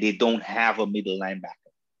 and they don't have a middle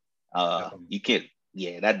linebacker. You can't.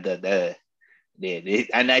 Yeah,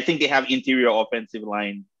 and I think they have interior offensive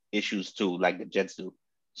line issues too, like the Jets do.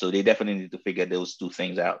 So they definitely need to figure those two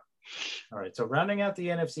things out. All right. So rounding out the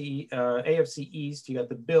AFC East, you got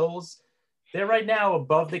the Bills. They're right now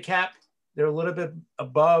above the cap. They're a little bit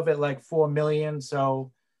above at like $4 million.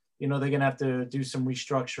 So, they're going to have to do some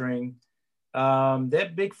restructuring. They're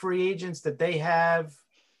big free agents that they have.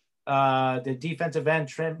 The defensive end,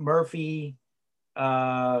 Trent Murphy,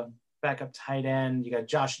 backup tight end. You got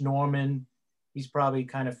Josh Norman. He's probably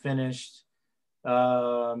kind of finished.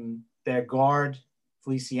 Their guard,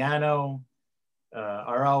 Feliciano.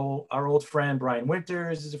 Our old friend Brian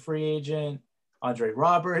Winters is a free agent. Andre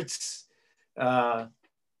Roberts,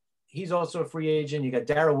 he's also a free agent. You got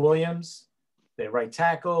Darrell Williams, their right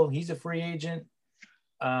tackle. He's a free agent.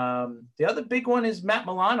 The other big one is Matt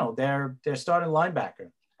Milano, their starting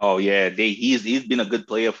linebacker. Oh yeah, he's been a good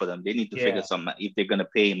player for them. They need to figure something out if they're gonna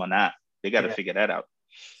pay him or not. They got to figure that out.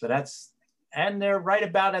 So and they're right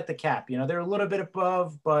about at the cap. They're a little bit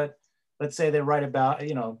above, but let's say they're right about,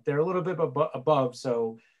 they're a little bit above,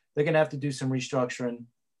 so they're going to have to do some restructuring.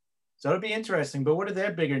 So it'll be interesting. But what are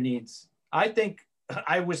their bigger needs? I think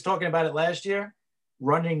I was talking about it last year.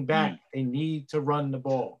 Running back, they need to run the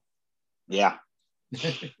ball. Yeah.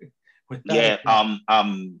 Yeah.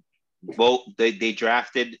 Well, they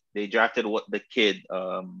drafted what the kid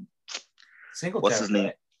Singletary, what's his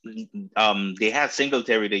name? Right? They had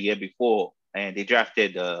Singletary the year before, and they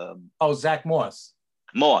drafted Zach Moss.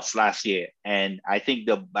 Moss last year, and I think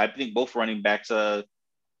both running backs are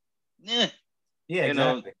yeah,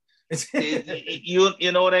 exactly.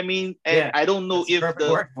 You know what I mean? And yeah, I don't know if the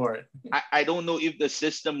word for it. I don't know if the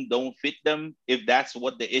system don't fit them, if that's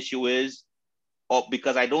what the issue is, or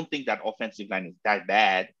because I don't think that offensive line is that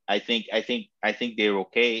bad. I think they're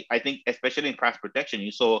okay. I think especially in pass protection,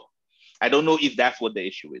 you saw. I don't know if that's what the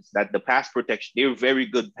issue is. That the pass protection, they're very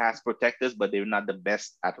good pass protectors, but they're not the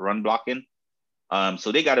best at run blocking.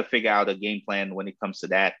 So they got to figure out a game plan when it comes to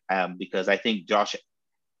that. Because I think Josh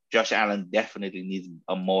Allen definitely needs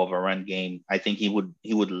a more of a run game. I think he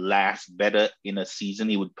would last better in a season.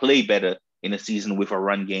 He would play better in a season with a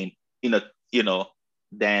run game than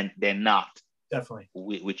not. Definitely.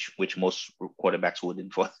 Which most quarterbacks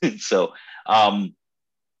wouldn't. So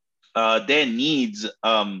their needs,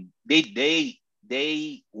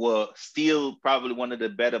 they were still probably one of the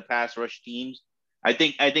better pass rush teams. I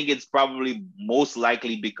think it's probably most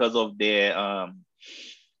likely because of their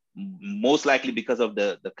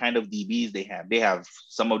the kind of DBs they have. They have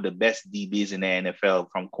some of the best DBs in the NFL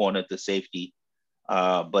from corner to safety.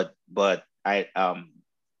 But I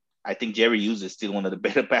think Jerry Hughes is still one of the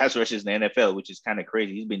better pass rushers in the NFL, which is kind of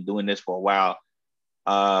crazy. He's been doing this for a while.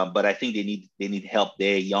 But I think they need help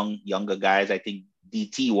there. Younger guys. I think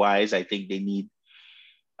DT wise, I think they need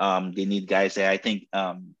guys there. I think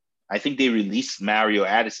they released Mario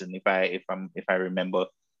Addison, if I remember.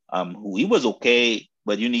 Who he was okay,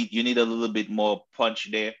 but you need a little bit more punch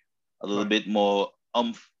there, a little bit more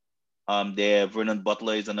umph. There, Vernon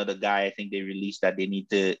Butler is another guy. I think they released that they need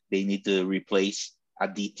to replace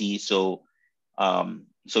at DT. So they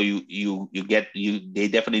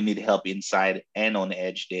definitely need help inside and on the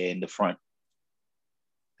edge there in the front.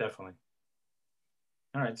 Definitely.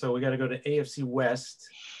 All right, so we got to go to AFC West.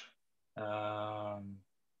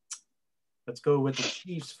 Let's go with the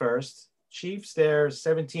Chiefs first. Chiefs, they're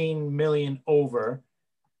 17 million over,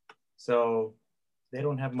 so they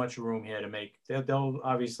don't have much room here to make. They'll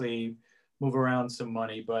obviously move around some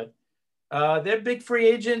money, but they're big free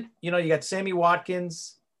agent. You got Sammy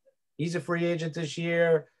Watkins. He's a free agent this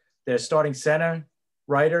year. Their starting center,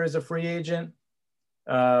 Ryder, is a free agent.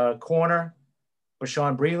 Corner,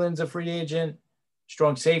 Bashawn Breeland's a free agent.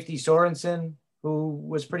 Strong safety, Sorensen, who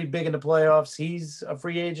was pretty big in the playoffs. He's a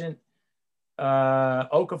free agent.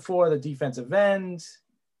 Okafor, the defensive end.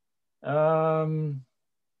 Out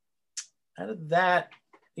of that,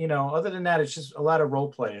 other than that, it's just a lot of role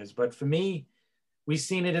players. But for me, we've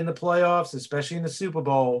seen it in the playoffs, especially in the Super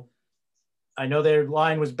Bowl. I know their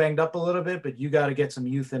line was banged up a little bit, but you got to get some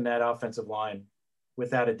youth in that offensive line,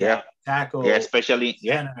 without a doubt. Yeah. Tackle, especially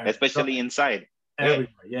inside. Everywhere.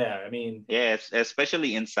 Yeah, I mean,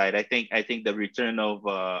 especially inside. I think the return of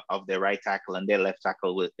their right tackle and their left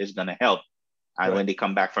tackle is going to help when they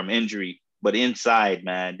come back from injury. But inside,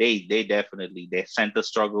 man, they definitely, their center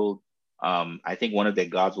struggled. I think one of their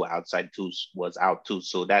guards was out too,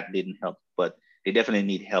 so that didn't help. But they definitely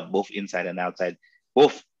need help both inside and outside,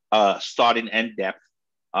 both starting and depth.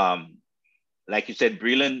 Like you said,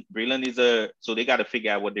 Breeland is so they got to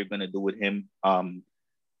figure out what they're going to do with him.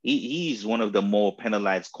 He's one of the more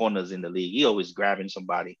penalized corners in the league. He always grabbing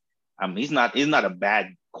somebody. He's not a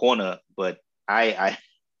bad corner, but I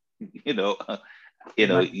from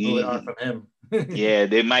him. Yeah,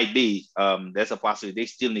 they might be. There's a possibility. They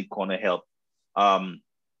still need corner help.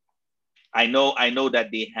 I know that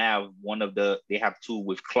they have two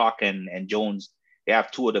with Clark and Jones. They have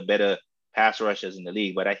two of the better pass rushers in the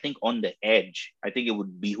league, but I think on the edge, I think it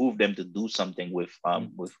would behoove them to do something with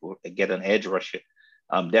get an edge rusher.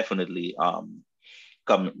 Definitely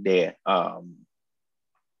come there.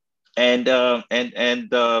 And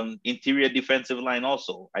interior defensive line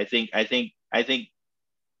also. I think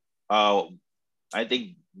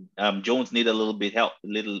Jones need a little bit of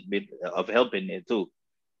help in there too.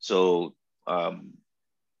 So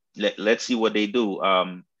let's see what they do.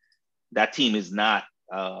 That team is not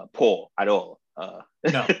poor at all. No.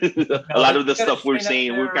 A lot of the stuff we're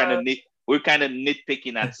saying, we're kind of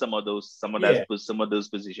nitpicking at some of those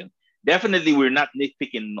positions. Definitely, we're not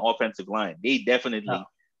nitpicking offensive line. They definitely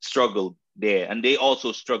struggled there, and they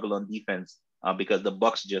also struggle on defense because the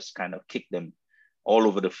Bucs just kind of kicked them all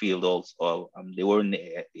over the field. Also, they weren't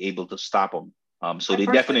able to stop them. So they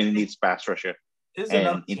definitely need pass rusher. There's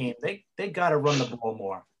another team. They got to run the ball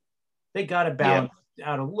more. They got to balance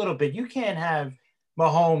out a little bit. You can't have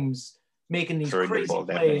Mahomes making these crazy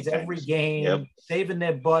plays every game, saving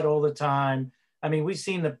their butt all the time. I mean, we've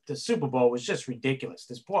seen the Super Bowl was just ridiculous.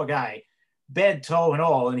 This poor guy, bad toe and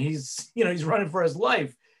all, and he's running for his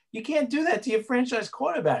life. You can't do that to your franchise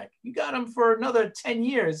quarterback. You got him for another 10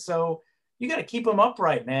 years, so you got to keep him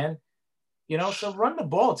upright, man. So run the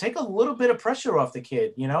ball. Take a little bit of pressure off the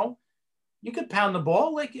kid, You could pound the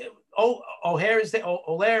ball. Like, O'Hare is there,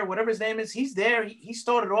 Olaire, whatever his name is, he's there. He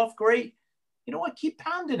started off great. You know what? Keep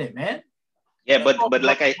pounding it, man. Yeah,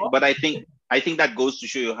 but I think that goes to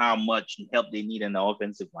show you how much help they need in the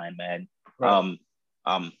offensive line, man. Right.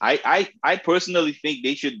 I personally think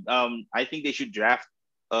they should draft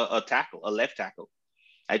a left tackle.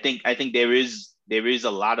 I think there is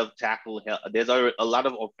a lot of tackle help. There's a lot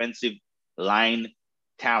of offensive line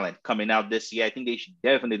talent coming out this year. I think they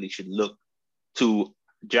definitely should look to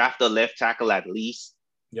draft a left tackle at least.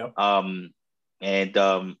 Yep.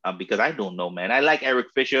 Because I don't know, man. I like Eric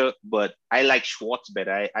Fisher, but I like Schwartz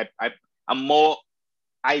better.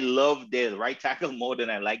 I love their right tackle more than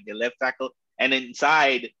I like their left tackle. And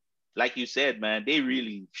inside, like you said, man, they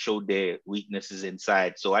really showed their weaknesses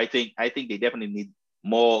inside. So I think they definitely need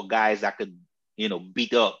more guys that could,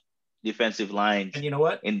 beat up defensive lines. And you know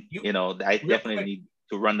what? And I definitely need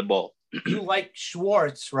to run the ball. You like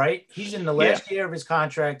Schwartz, right? He's in the last year of his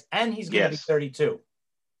contract, and he's going to be 32.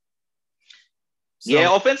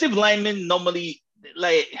 So, offensive linemen normally,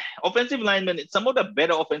 some of the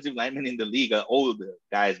better offensive linemen in the league are older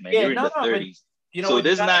guys, man. They're in the 30s.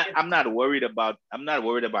 I'm not worried about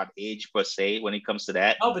age per se when it comes to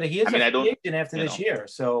that. Oh, but he is a free agent after this year,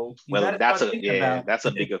 so that's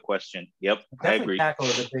a bigger question. Yep, I agree. Tackle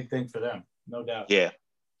is a big thing for them, no doubt.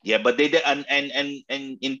 Yeah, but they did, I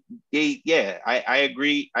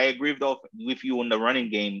agree. I agree with you on the running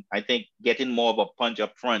game. I think getting more of a punch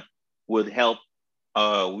up front would help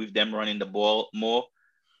with them running the ball more.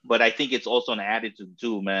 But I think it's also an attitude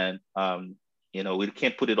too, man. We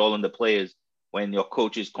can't put it all on the players when your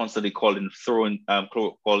coach is constantly throwing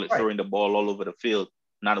the ball all over the field,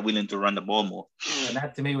 not willing to run the ball more. And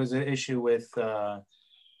that to me was an issue with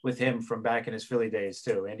him from back in his Philly days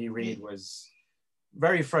too. Andy Reid was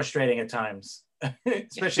very frustrating at times,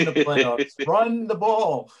 especially in the playoffs. Run the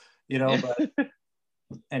ball, but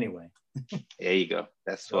anyway. There you go.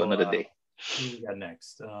 That's for another day. Who we got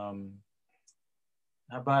next? How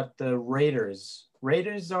about the Raiders?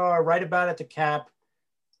 Raiders are right about at the cap.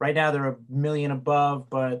 Right now they're $1 million above,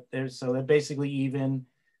 but they're basically even.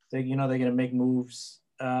 They're going to make moves.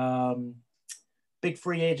 Big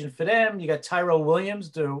free agent for them. You got Tyrell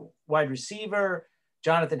Williams, the wide receiver.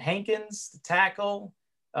 Jonathan Hankins, the tackle.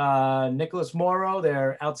 Nicholas Morrow,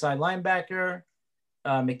 their outside linebacker.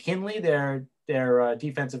 McKinley, their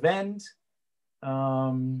defensive end.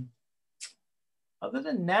 Other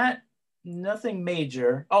than that, nothing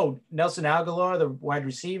major. Oh, Nelson Aguilar, the wide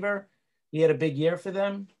receiver. He had a big year for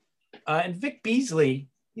them. And Vic Beasley,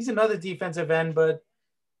 he's another defensive end, but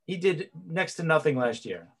he did next to nothing last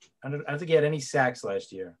year. I don't think he had any sacks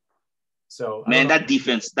last year. So man, that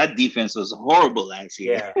defense was horrible last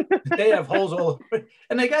year. Yeah, they have holes all over,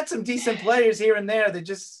 and they got some decent players here and there. They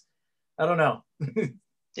just, I don't know.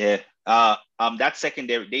 Yeah, that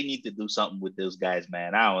secondary, they need to do something with those guys,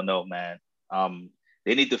 man. I don't know, man.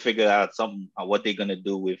 They need to figure out something what they're gonna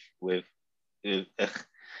do with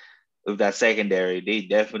that secondary. They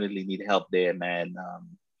definitely need help there, man.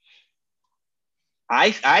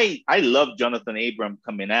 I love Jonathan Abram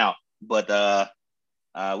coming out, but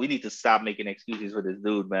we need to stop making excuses for this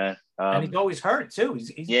dude, man. And he's always hurt too.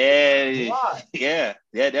 He's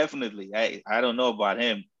definitely. I don't know about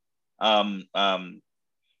him. Lamarcus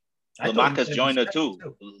Joyner too.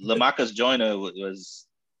 Lamarcus Joyner was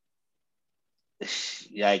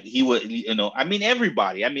like he was, I mean,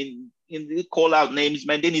 everybody. I mean, they call out names,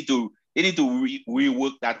 man. They need to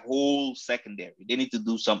rework that whole secondary. They need to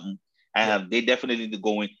do something. They definitely need to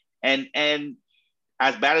go in and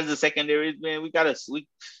as bad as the secondary is, man,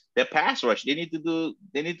 their pass rush. They need to do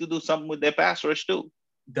something with their pass rush too.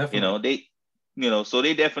 Definitely. So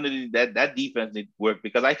they definitely that defense need to work,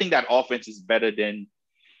 because I think that offense is better than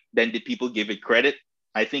the people give it credit.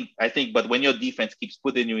 I think, but when your defense keeps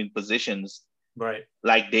putting you in positions, right,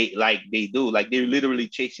 like they do, like they're literally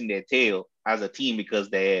chasing their tail as a team because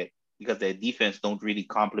their defense don't really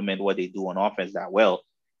complement what they do on offense that well.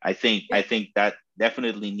 I think that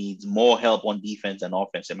definitely needs more help on defense and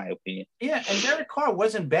offense, in my opinion. Yeah, and Derek Carr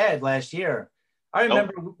wasn't bad last year. I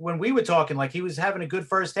remember when we were talking, like he was having a good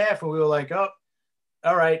first half, and we were like, oh,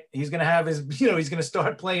 all right, he's going to have his, he's going to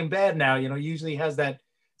start playing bad now. Usually he has that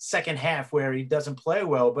second half where he doesn't play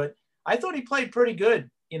well, but I thought he played pretty good,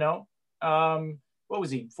 What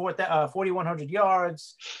was he? 4,100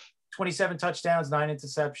 yards, 27 touchdowns, 9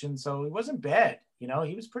 interceptions. So he wasn't bad. You know,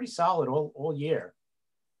 he was pretty solid all year.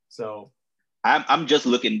 So I'm just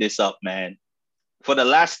looking this up, man. For the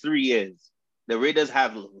last 3 years, the Raiders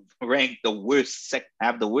have ranked the worst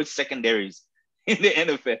secondaries in the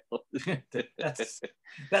NFL.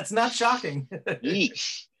 that's not shocking.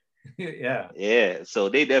 Yeesh. Yeah. Yeah. So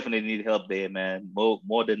they definitely need help there, man.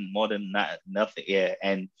 More than nothing. Yeah.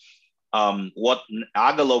 And what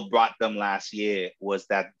Aguilar brought them last year was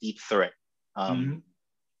that deep threat. And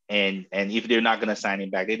if they're not gonna sign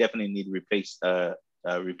him back, they definitely need to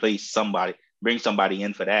replace somebody, bring somebody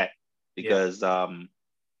in for that, because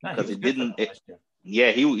it didn't.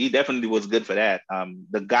 Yeah, he definitely was good for that.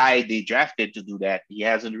 The guy they drafted to do that, he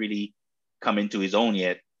hasn't really come into his own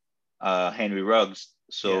yet, Henry Ruggs.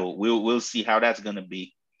 So we'll see how that's gonna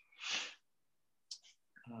be.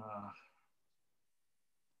 All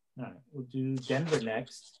right, we'll do Denver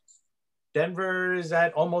next. Denver is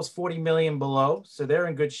at almost 40 million below, so they're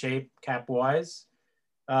in good shape cap wise.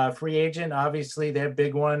 Free agent, obviously, their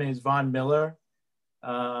big one is Von Miller.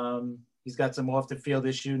 He's got some off the field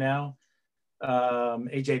issue now.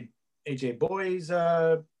 AJ Boy's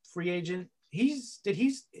free agent. Did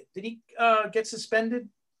he get suspended?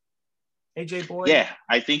 AJ Boy. Yeah,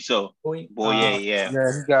 I think so. Boy, yeah.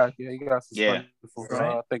 He got suspended for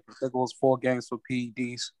right? I think it was 4 games for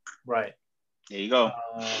PEDs. Right. There you go.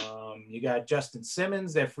 You got Justin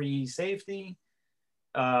Simmons, their free safety.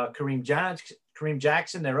 Kareem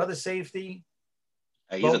Jackson, their other safety.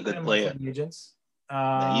 He's a good player. Agents.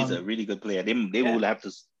 He's a really good player. They will have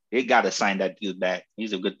to. They got to sign that dude back.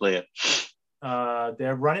 He's a good player.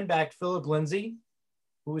 Their running back Philip Lindsay,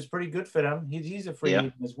 who was pretty good for them. He's a free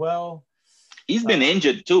agent as well. He's been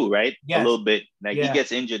injured too, right? Yes. A little bit. He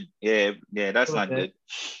gets injured. Yeah, that's not good.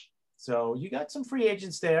 So you got some free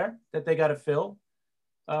agents there that they got to fill.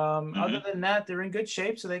 Other than that, they're in good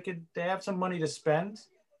shape, so they have some money to spend.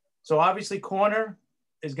 So obviously, corner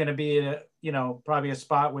is going to be probably a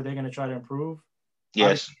spot where they're going to try to improve. Yes.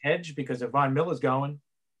 Obviously, edge, because if Von Miller's going,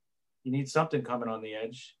 you need something coming on the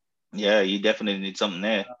edge. Yeah, you definitely need something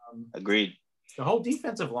there. Agreed. The whole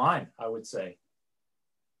defensive line, I would say.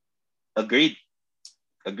 Agreed.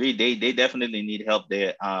 They definitely need help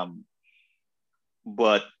there.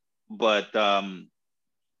 What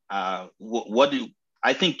do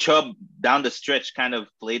I think Chubb down the stretch kind of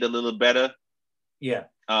played a little better. Yeah.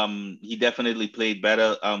 He definitely played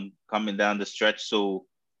better coming down the stretch. So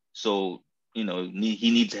he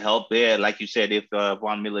needs help there. Like you said, if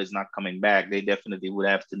Von Miller is not coming back, they definitely would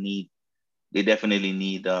have to need. They definitely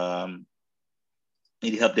need help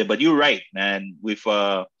there. But you're right, man. With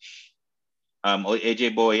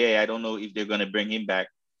AJ Boye, I don't know if they're gonna bring him back,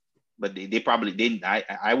 but they probably didn't.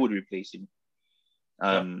 I would replace him.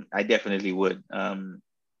 I definitely would.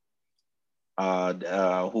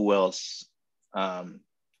 Who else?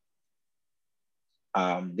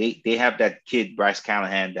 They have that kid Bryce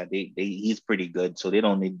Callahan that he's pretty good, so they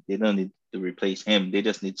don't need to replace him. They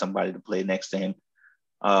just need somebody to play next to him.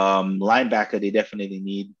 Linebacker they definitely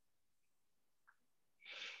need.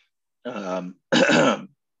 And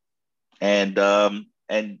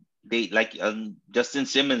they like Justin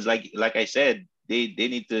Simmons, like I said, they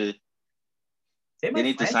need to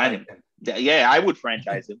sign him. Yeah, I would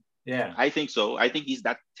franchise him. Yeah, I think so. I think he's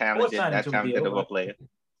that talented of a player.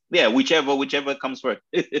 Yeah, whichever comes first.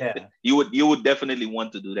 Yeah. you would definitely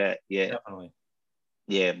want to do that. Yeah, definitely.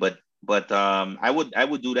 Yeah, but I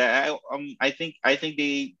would do that. I think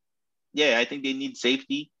they need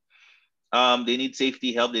safety. They need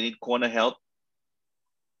safety help. They need corner help.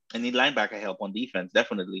 And need linebacker help on defense,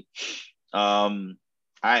 definitely.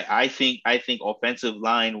 I think offensive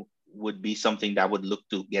line would be something that would look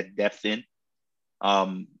to get depth in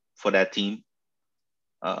for that team.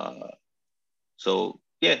 So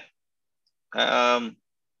yeah.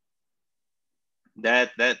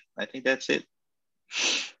 That I think that's it.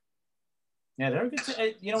 Yeah, they're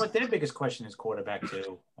good. You know what? Their biggest question is quarterback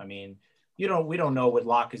too. I mean, we don't know what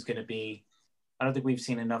Locke is going to be. I don't think we've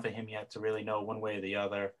seen enough of him yet to really know one way or the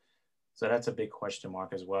other. So that's a big question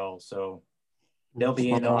mark as well. So they'll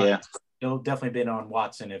be in on. They'll definitely be on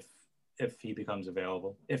Watson if he becomes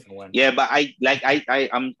available, if and when. Yeah, but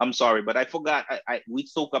I'm sorry, but I forgot. We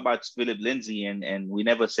spoke about Philip Lindsay and we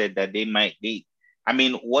never said that they might be. I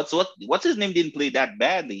mean, what's his name didn't play that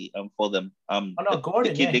badly for them.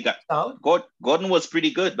 Gordon. The kid they got solid. Gordon was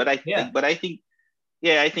pretty good, but I think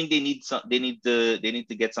they need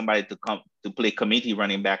to get somebody to come to play committee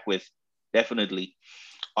running back with, definitely.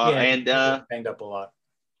 Banged up a lot.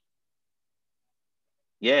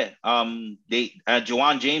 Yeah. They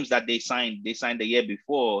Juwan James that they signed the year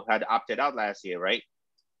before had opted out last year, right?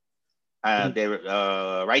 Their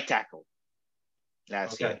right tackle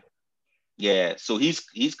last year. Okay. Yeah. So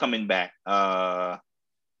he's coming back. I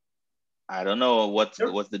don't know what's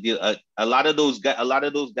the deal. A lot of those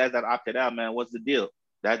guys that opted out, man. What's the deal?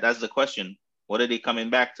 That's the question. What are they coming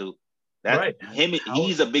back to? That Right.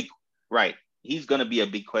 he's a big right. He's gonna be a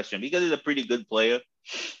big question because he's a pretty good player.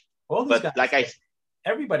 All these But guys, like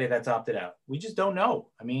everybody that's opted out, we just don't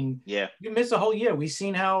know. I mean, yeah, you miss a whole year. We've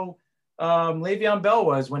seen how Le'Veon Bell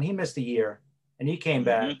was when he missed a year and he came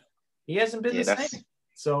back. He hasn't been the same.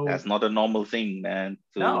 So that's not a normal thing, man,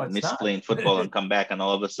 no, to it's miss not. playing football and come back and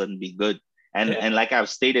all of a sudden be good. And Yeah. and like I've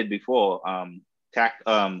stated before,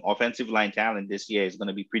 offensive line talent this year is going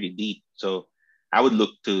to be pretty deep. So I would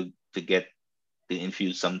look to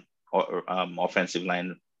infuse some offensive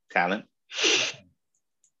line talent.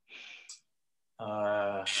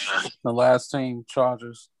 The last team,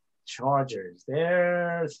 Chargers.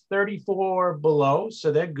 They're 34 below,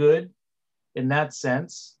 so they're good in that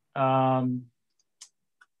sense.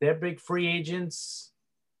 They're big free agents.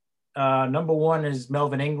 Number one is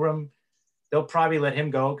Melvin Ingram. They'll probably let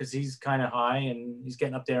him go because he's kind of high and he's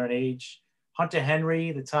getting up there in age. Hunter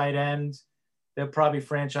Henry, the tight end, they'll probably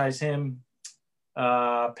franchise him.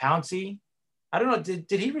 Pouncey, I don't know.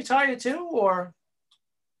 Did he retire too, or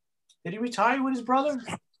did he retire with his brother?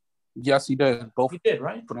 Yes, he did. Both. He did,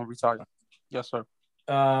 right? But don't retire. Yes, sir.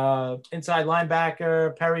 Inside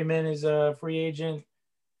linebacker Perryman is a free agent.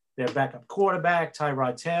 Their backup quarterback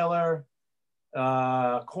Tyrod Taylor.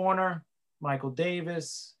 Corner Michael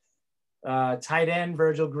Davis. Tight end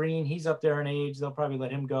Virgil Green. He's up there in age. They'll probably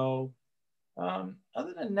let him go.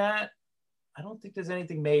 Other than that, I don't think there's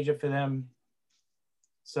anything major for them.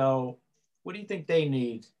 So, what do you think they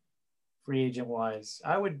need, free agent wise?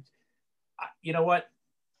 You know what?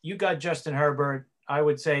 You got Justin Herbert. I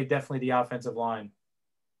would say definitely the offensive line.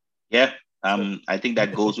 Yeah, I think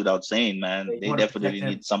that goes without saying, man. They definitely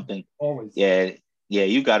need something. Always. Yeah,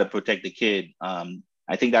 you got to protect the kid. I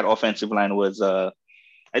think that offensive line was. I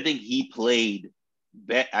think he played.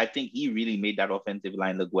 I think he really made that offensive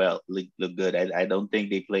line look good. I don't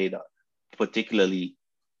think they played particularly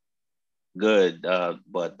good,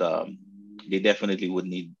 but they definitely would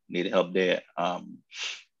need help there.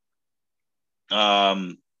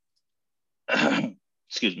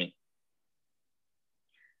 Excuse me.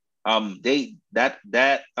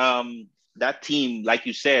 That team, like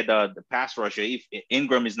you said, the pass rusher, if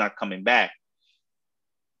Ingram is not coming back,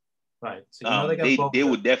 right? So they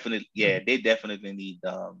would definitely, they definitely need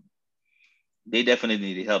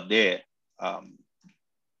help there.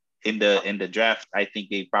 In the draft, I think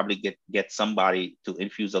they probably get somebody to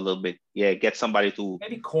infuse a little bit. Yeah, get somebody to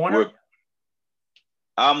maybe corner. Work.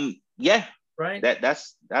 Yeah. Right.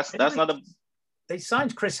 That's not a. They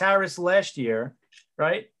signed Chris Harris last year,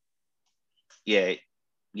 right? Yeah,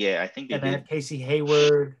 I think they did. And Casey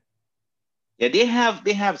Hayward. Yeah, they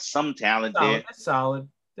have some talent there. They're solid.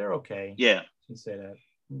 They're okay. Yeah, I can say that.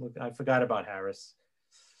 Look, I forgot about Harris.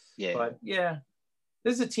 Yeah, but yeah,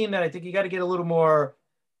 this is a team that I think you got to get a little more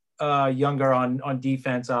younger on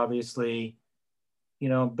defense. Obviously,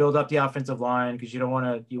 build up the offensive line because you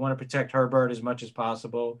want to protect Herbert as much as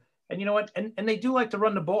possible. And you know what? And they do like to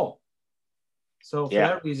run the ball. So for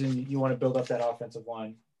that reason, you want to build up that offensive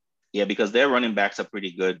line. Yeah, because their running backs are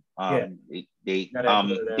pretty good. They need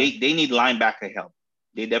linebacker help.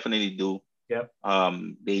 They definitely do. Yep.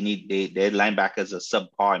 Their linebackers are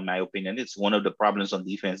subpar in my opinion. It's one of the problems on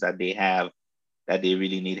defense that they have that they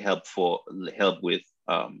really need help with.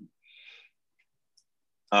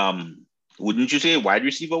 Wouldn't you say wide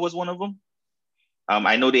receiver was one of them?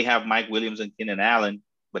 I know they have Mike Williams and Keenan Allen,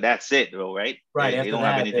 but that's it, though, right? Right. They don't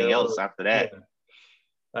have anything else after that. Yeah.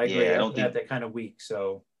 I agree. I don't think they're kind of weak.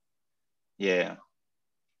 So. Yeah.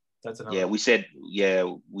 That's another. Yeah, we said.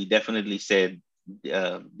 Yeah, we definitely said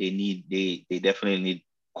they definitely need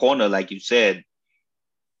corner, like you said.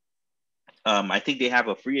 I think they have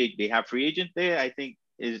free agent there. I think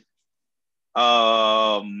is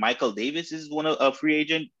Michael Davis is a free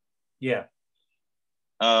agent. Yeah.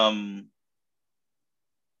 I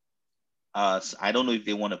don't know if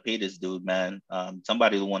they want to pay this dude, man.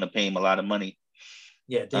 Somebody will want to pay him a lot of money.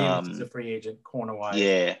 Yeah, Davis is a free agent, corner wise.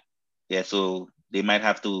 Yeah. So they might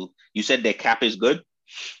have to. You said their cap is good.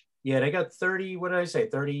 Yeah, they got 30. What did I say?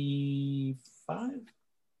 35.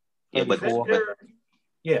 Yeah,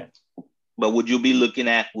 yeah. But would you be looking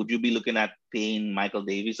at paying Michael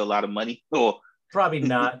Davis a lot of money? Or probably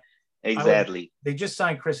not. Exactly. They just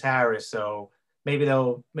signed Chris Harris, so maybe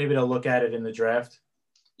they'll look at it in the draft.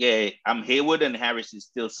 Yeah, Hayward and Harris is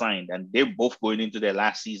still signed, and they're both going into their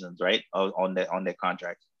last seasons, right? On their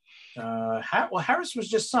contracts. Harris was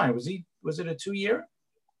just signed. Was it a 2-year?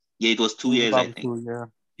 Yeah, it was 2 years, I think. 2 year.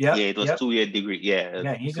 Yeah, it was 2-year degree.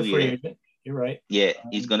 Yeah, he's a free agent. You're right. Yeah,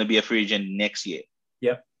 he's gonna be a free agent next year.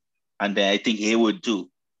 Yep. And then I think Hayward too,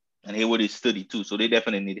 and Hayward is 32, so they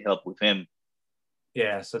definitely need help with him.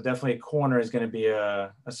 Yeah, so definitely a corner is going to be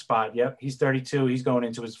a spot. Yep, he's 32. He's going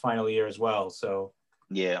into his final year as well. So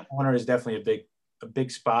yeah, corner is definitely a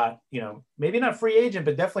big spot. You know, maybe not free agent,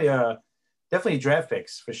 but definitely draft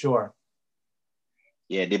picks for sure.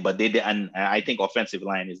 Yeah, but they did, and I think offensive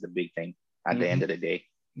line is the big thing at the end of the day.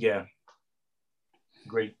 Yeah,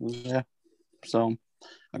 great. Yeah, so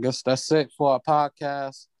I guess that's it for our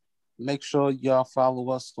podcast. Make sure y'all follow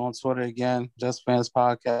us on Twitter again, Just Fans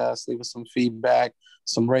Podcast. Leave us some feedback,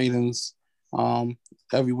 some ratings.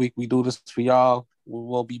 Every week we do this for y'all.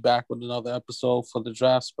 We'll be back with another episode for the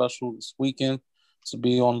draft special this weekend. So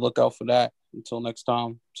be on the lookout for that. Until next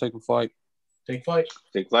time, take a flight. Take flight.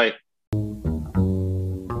 Take flight.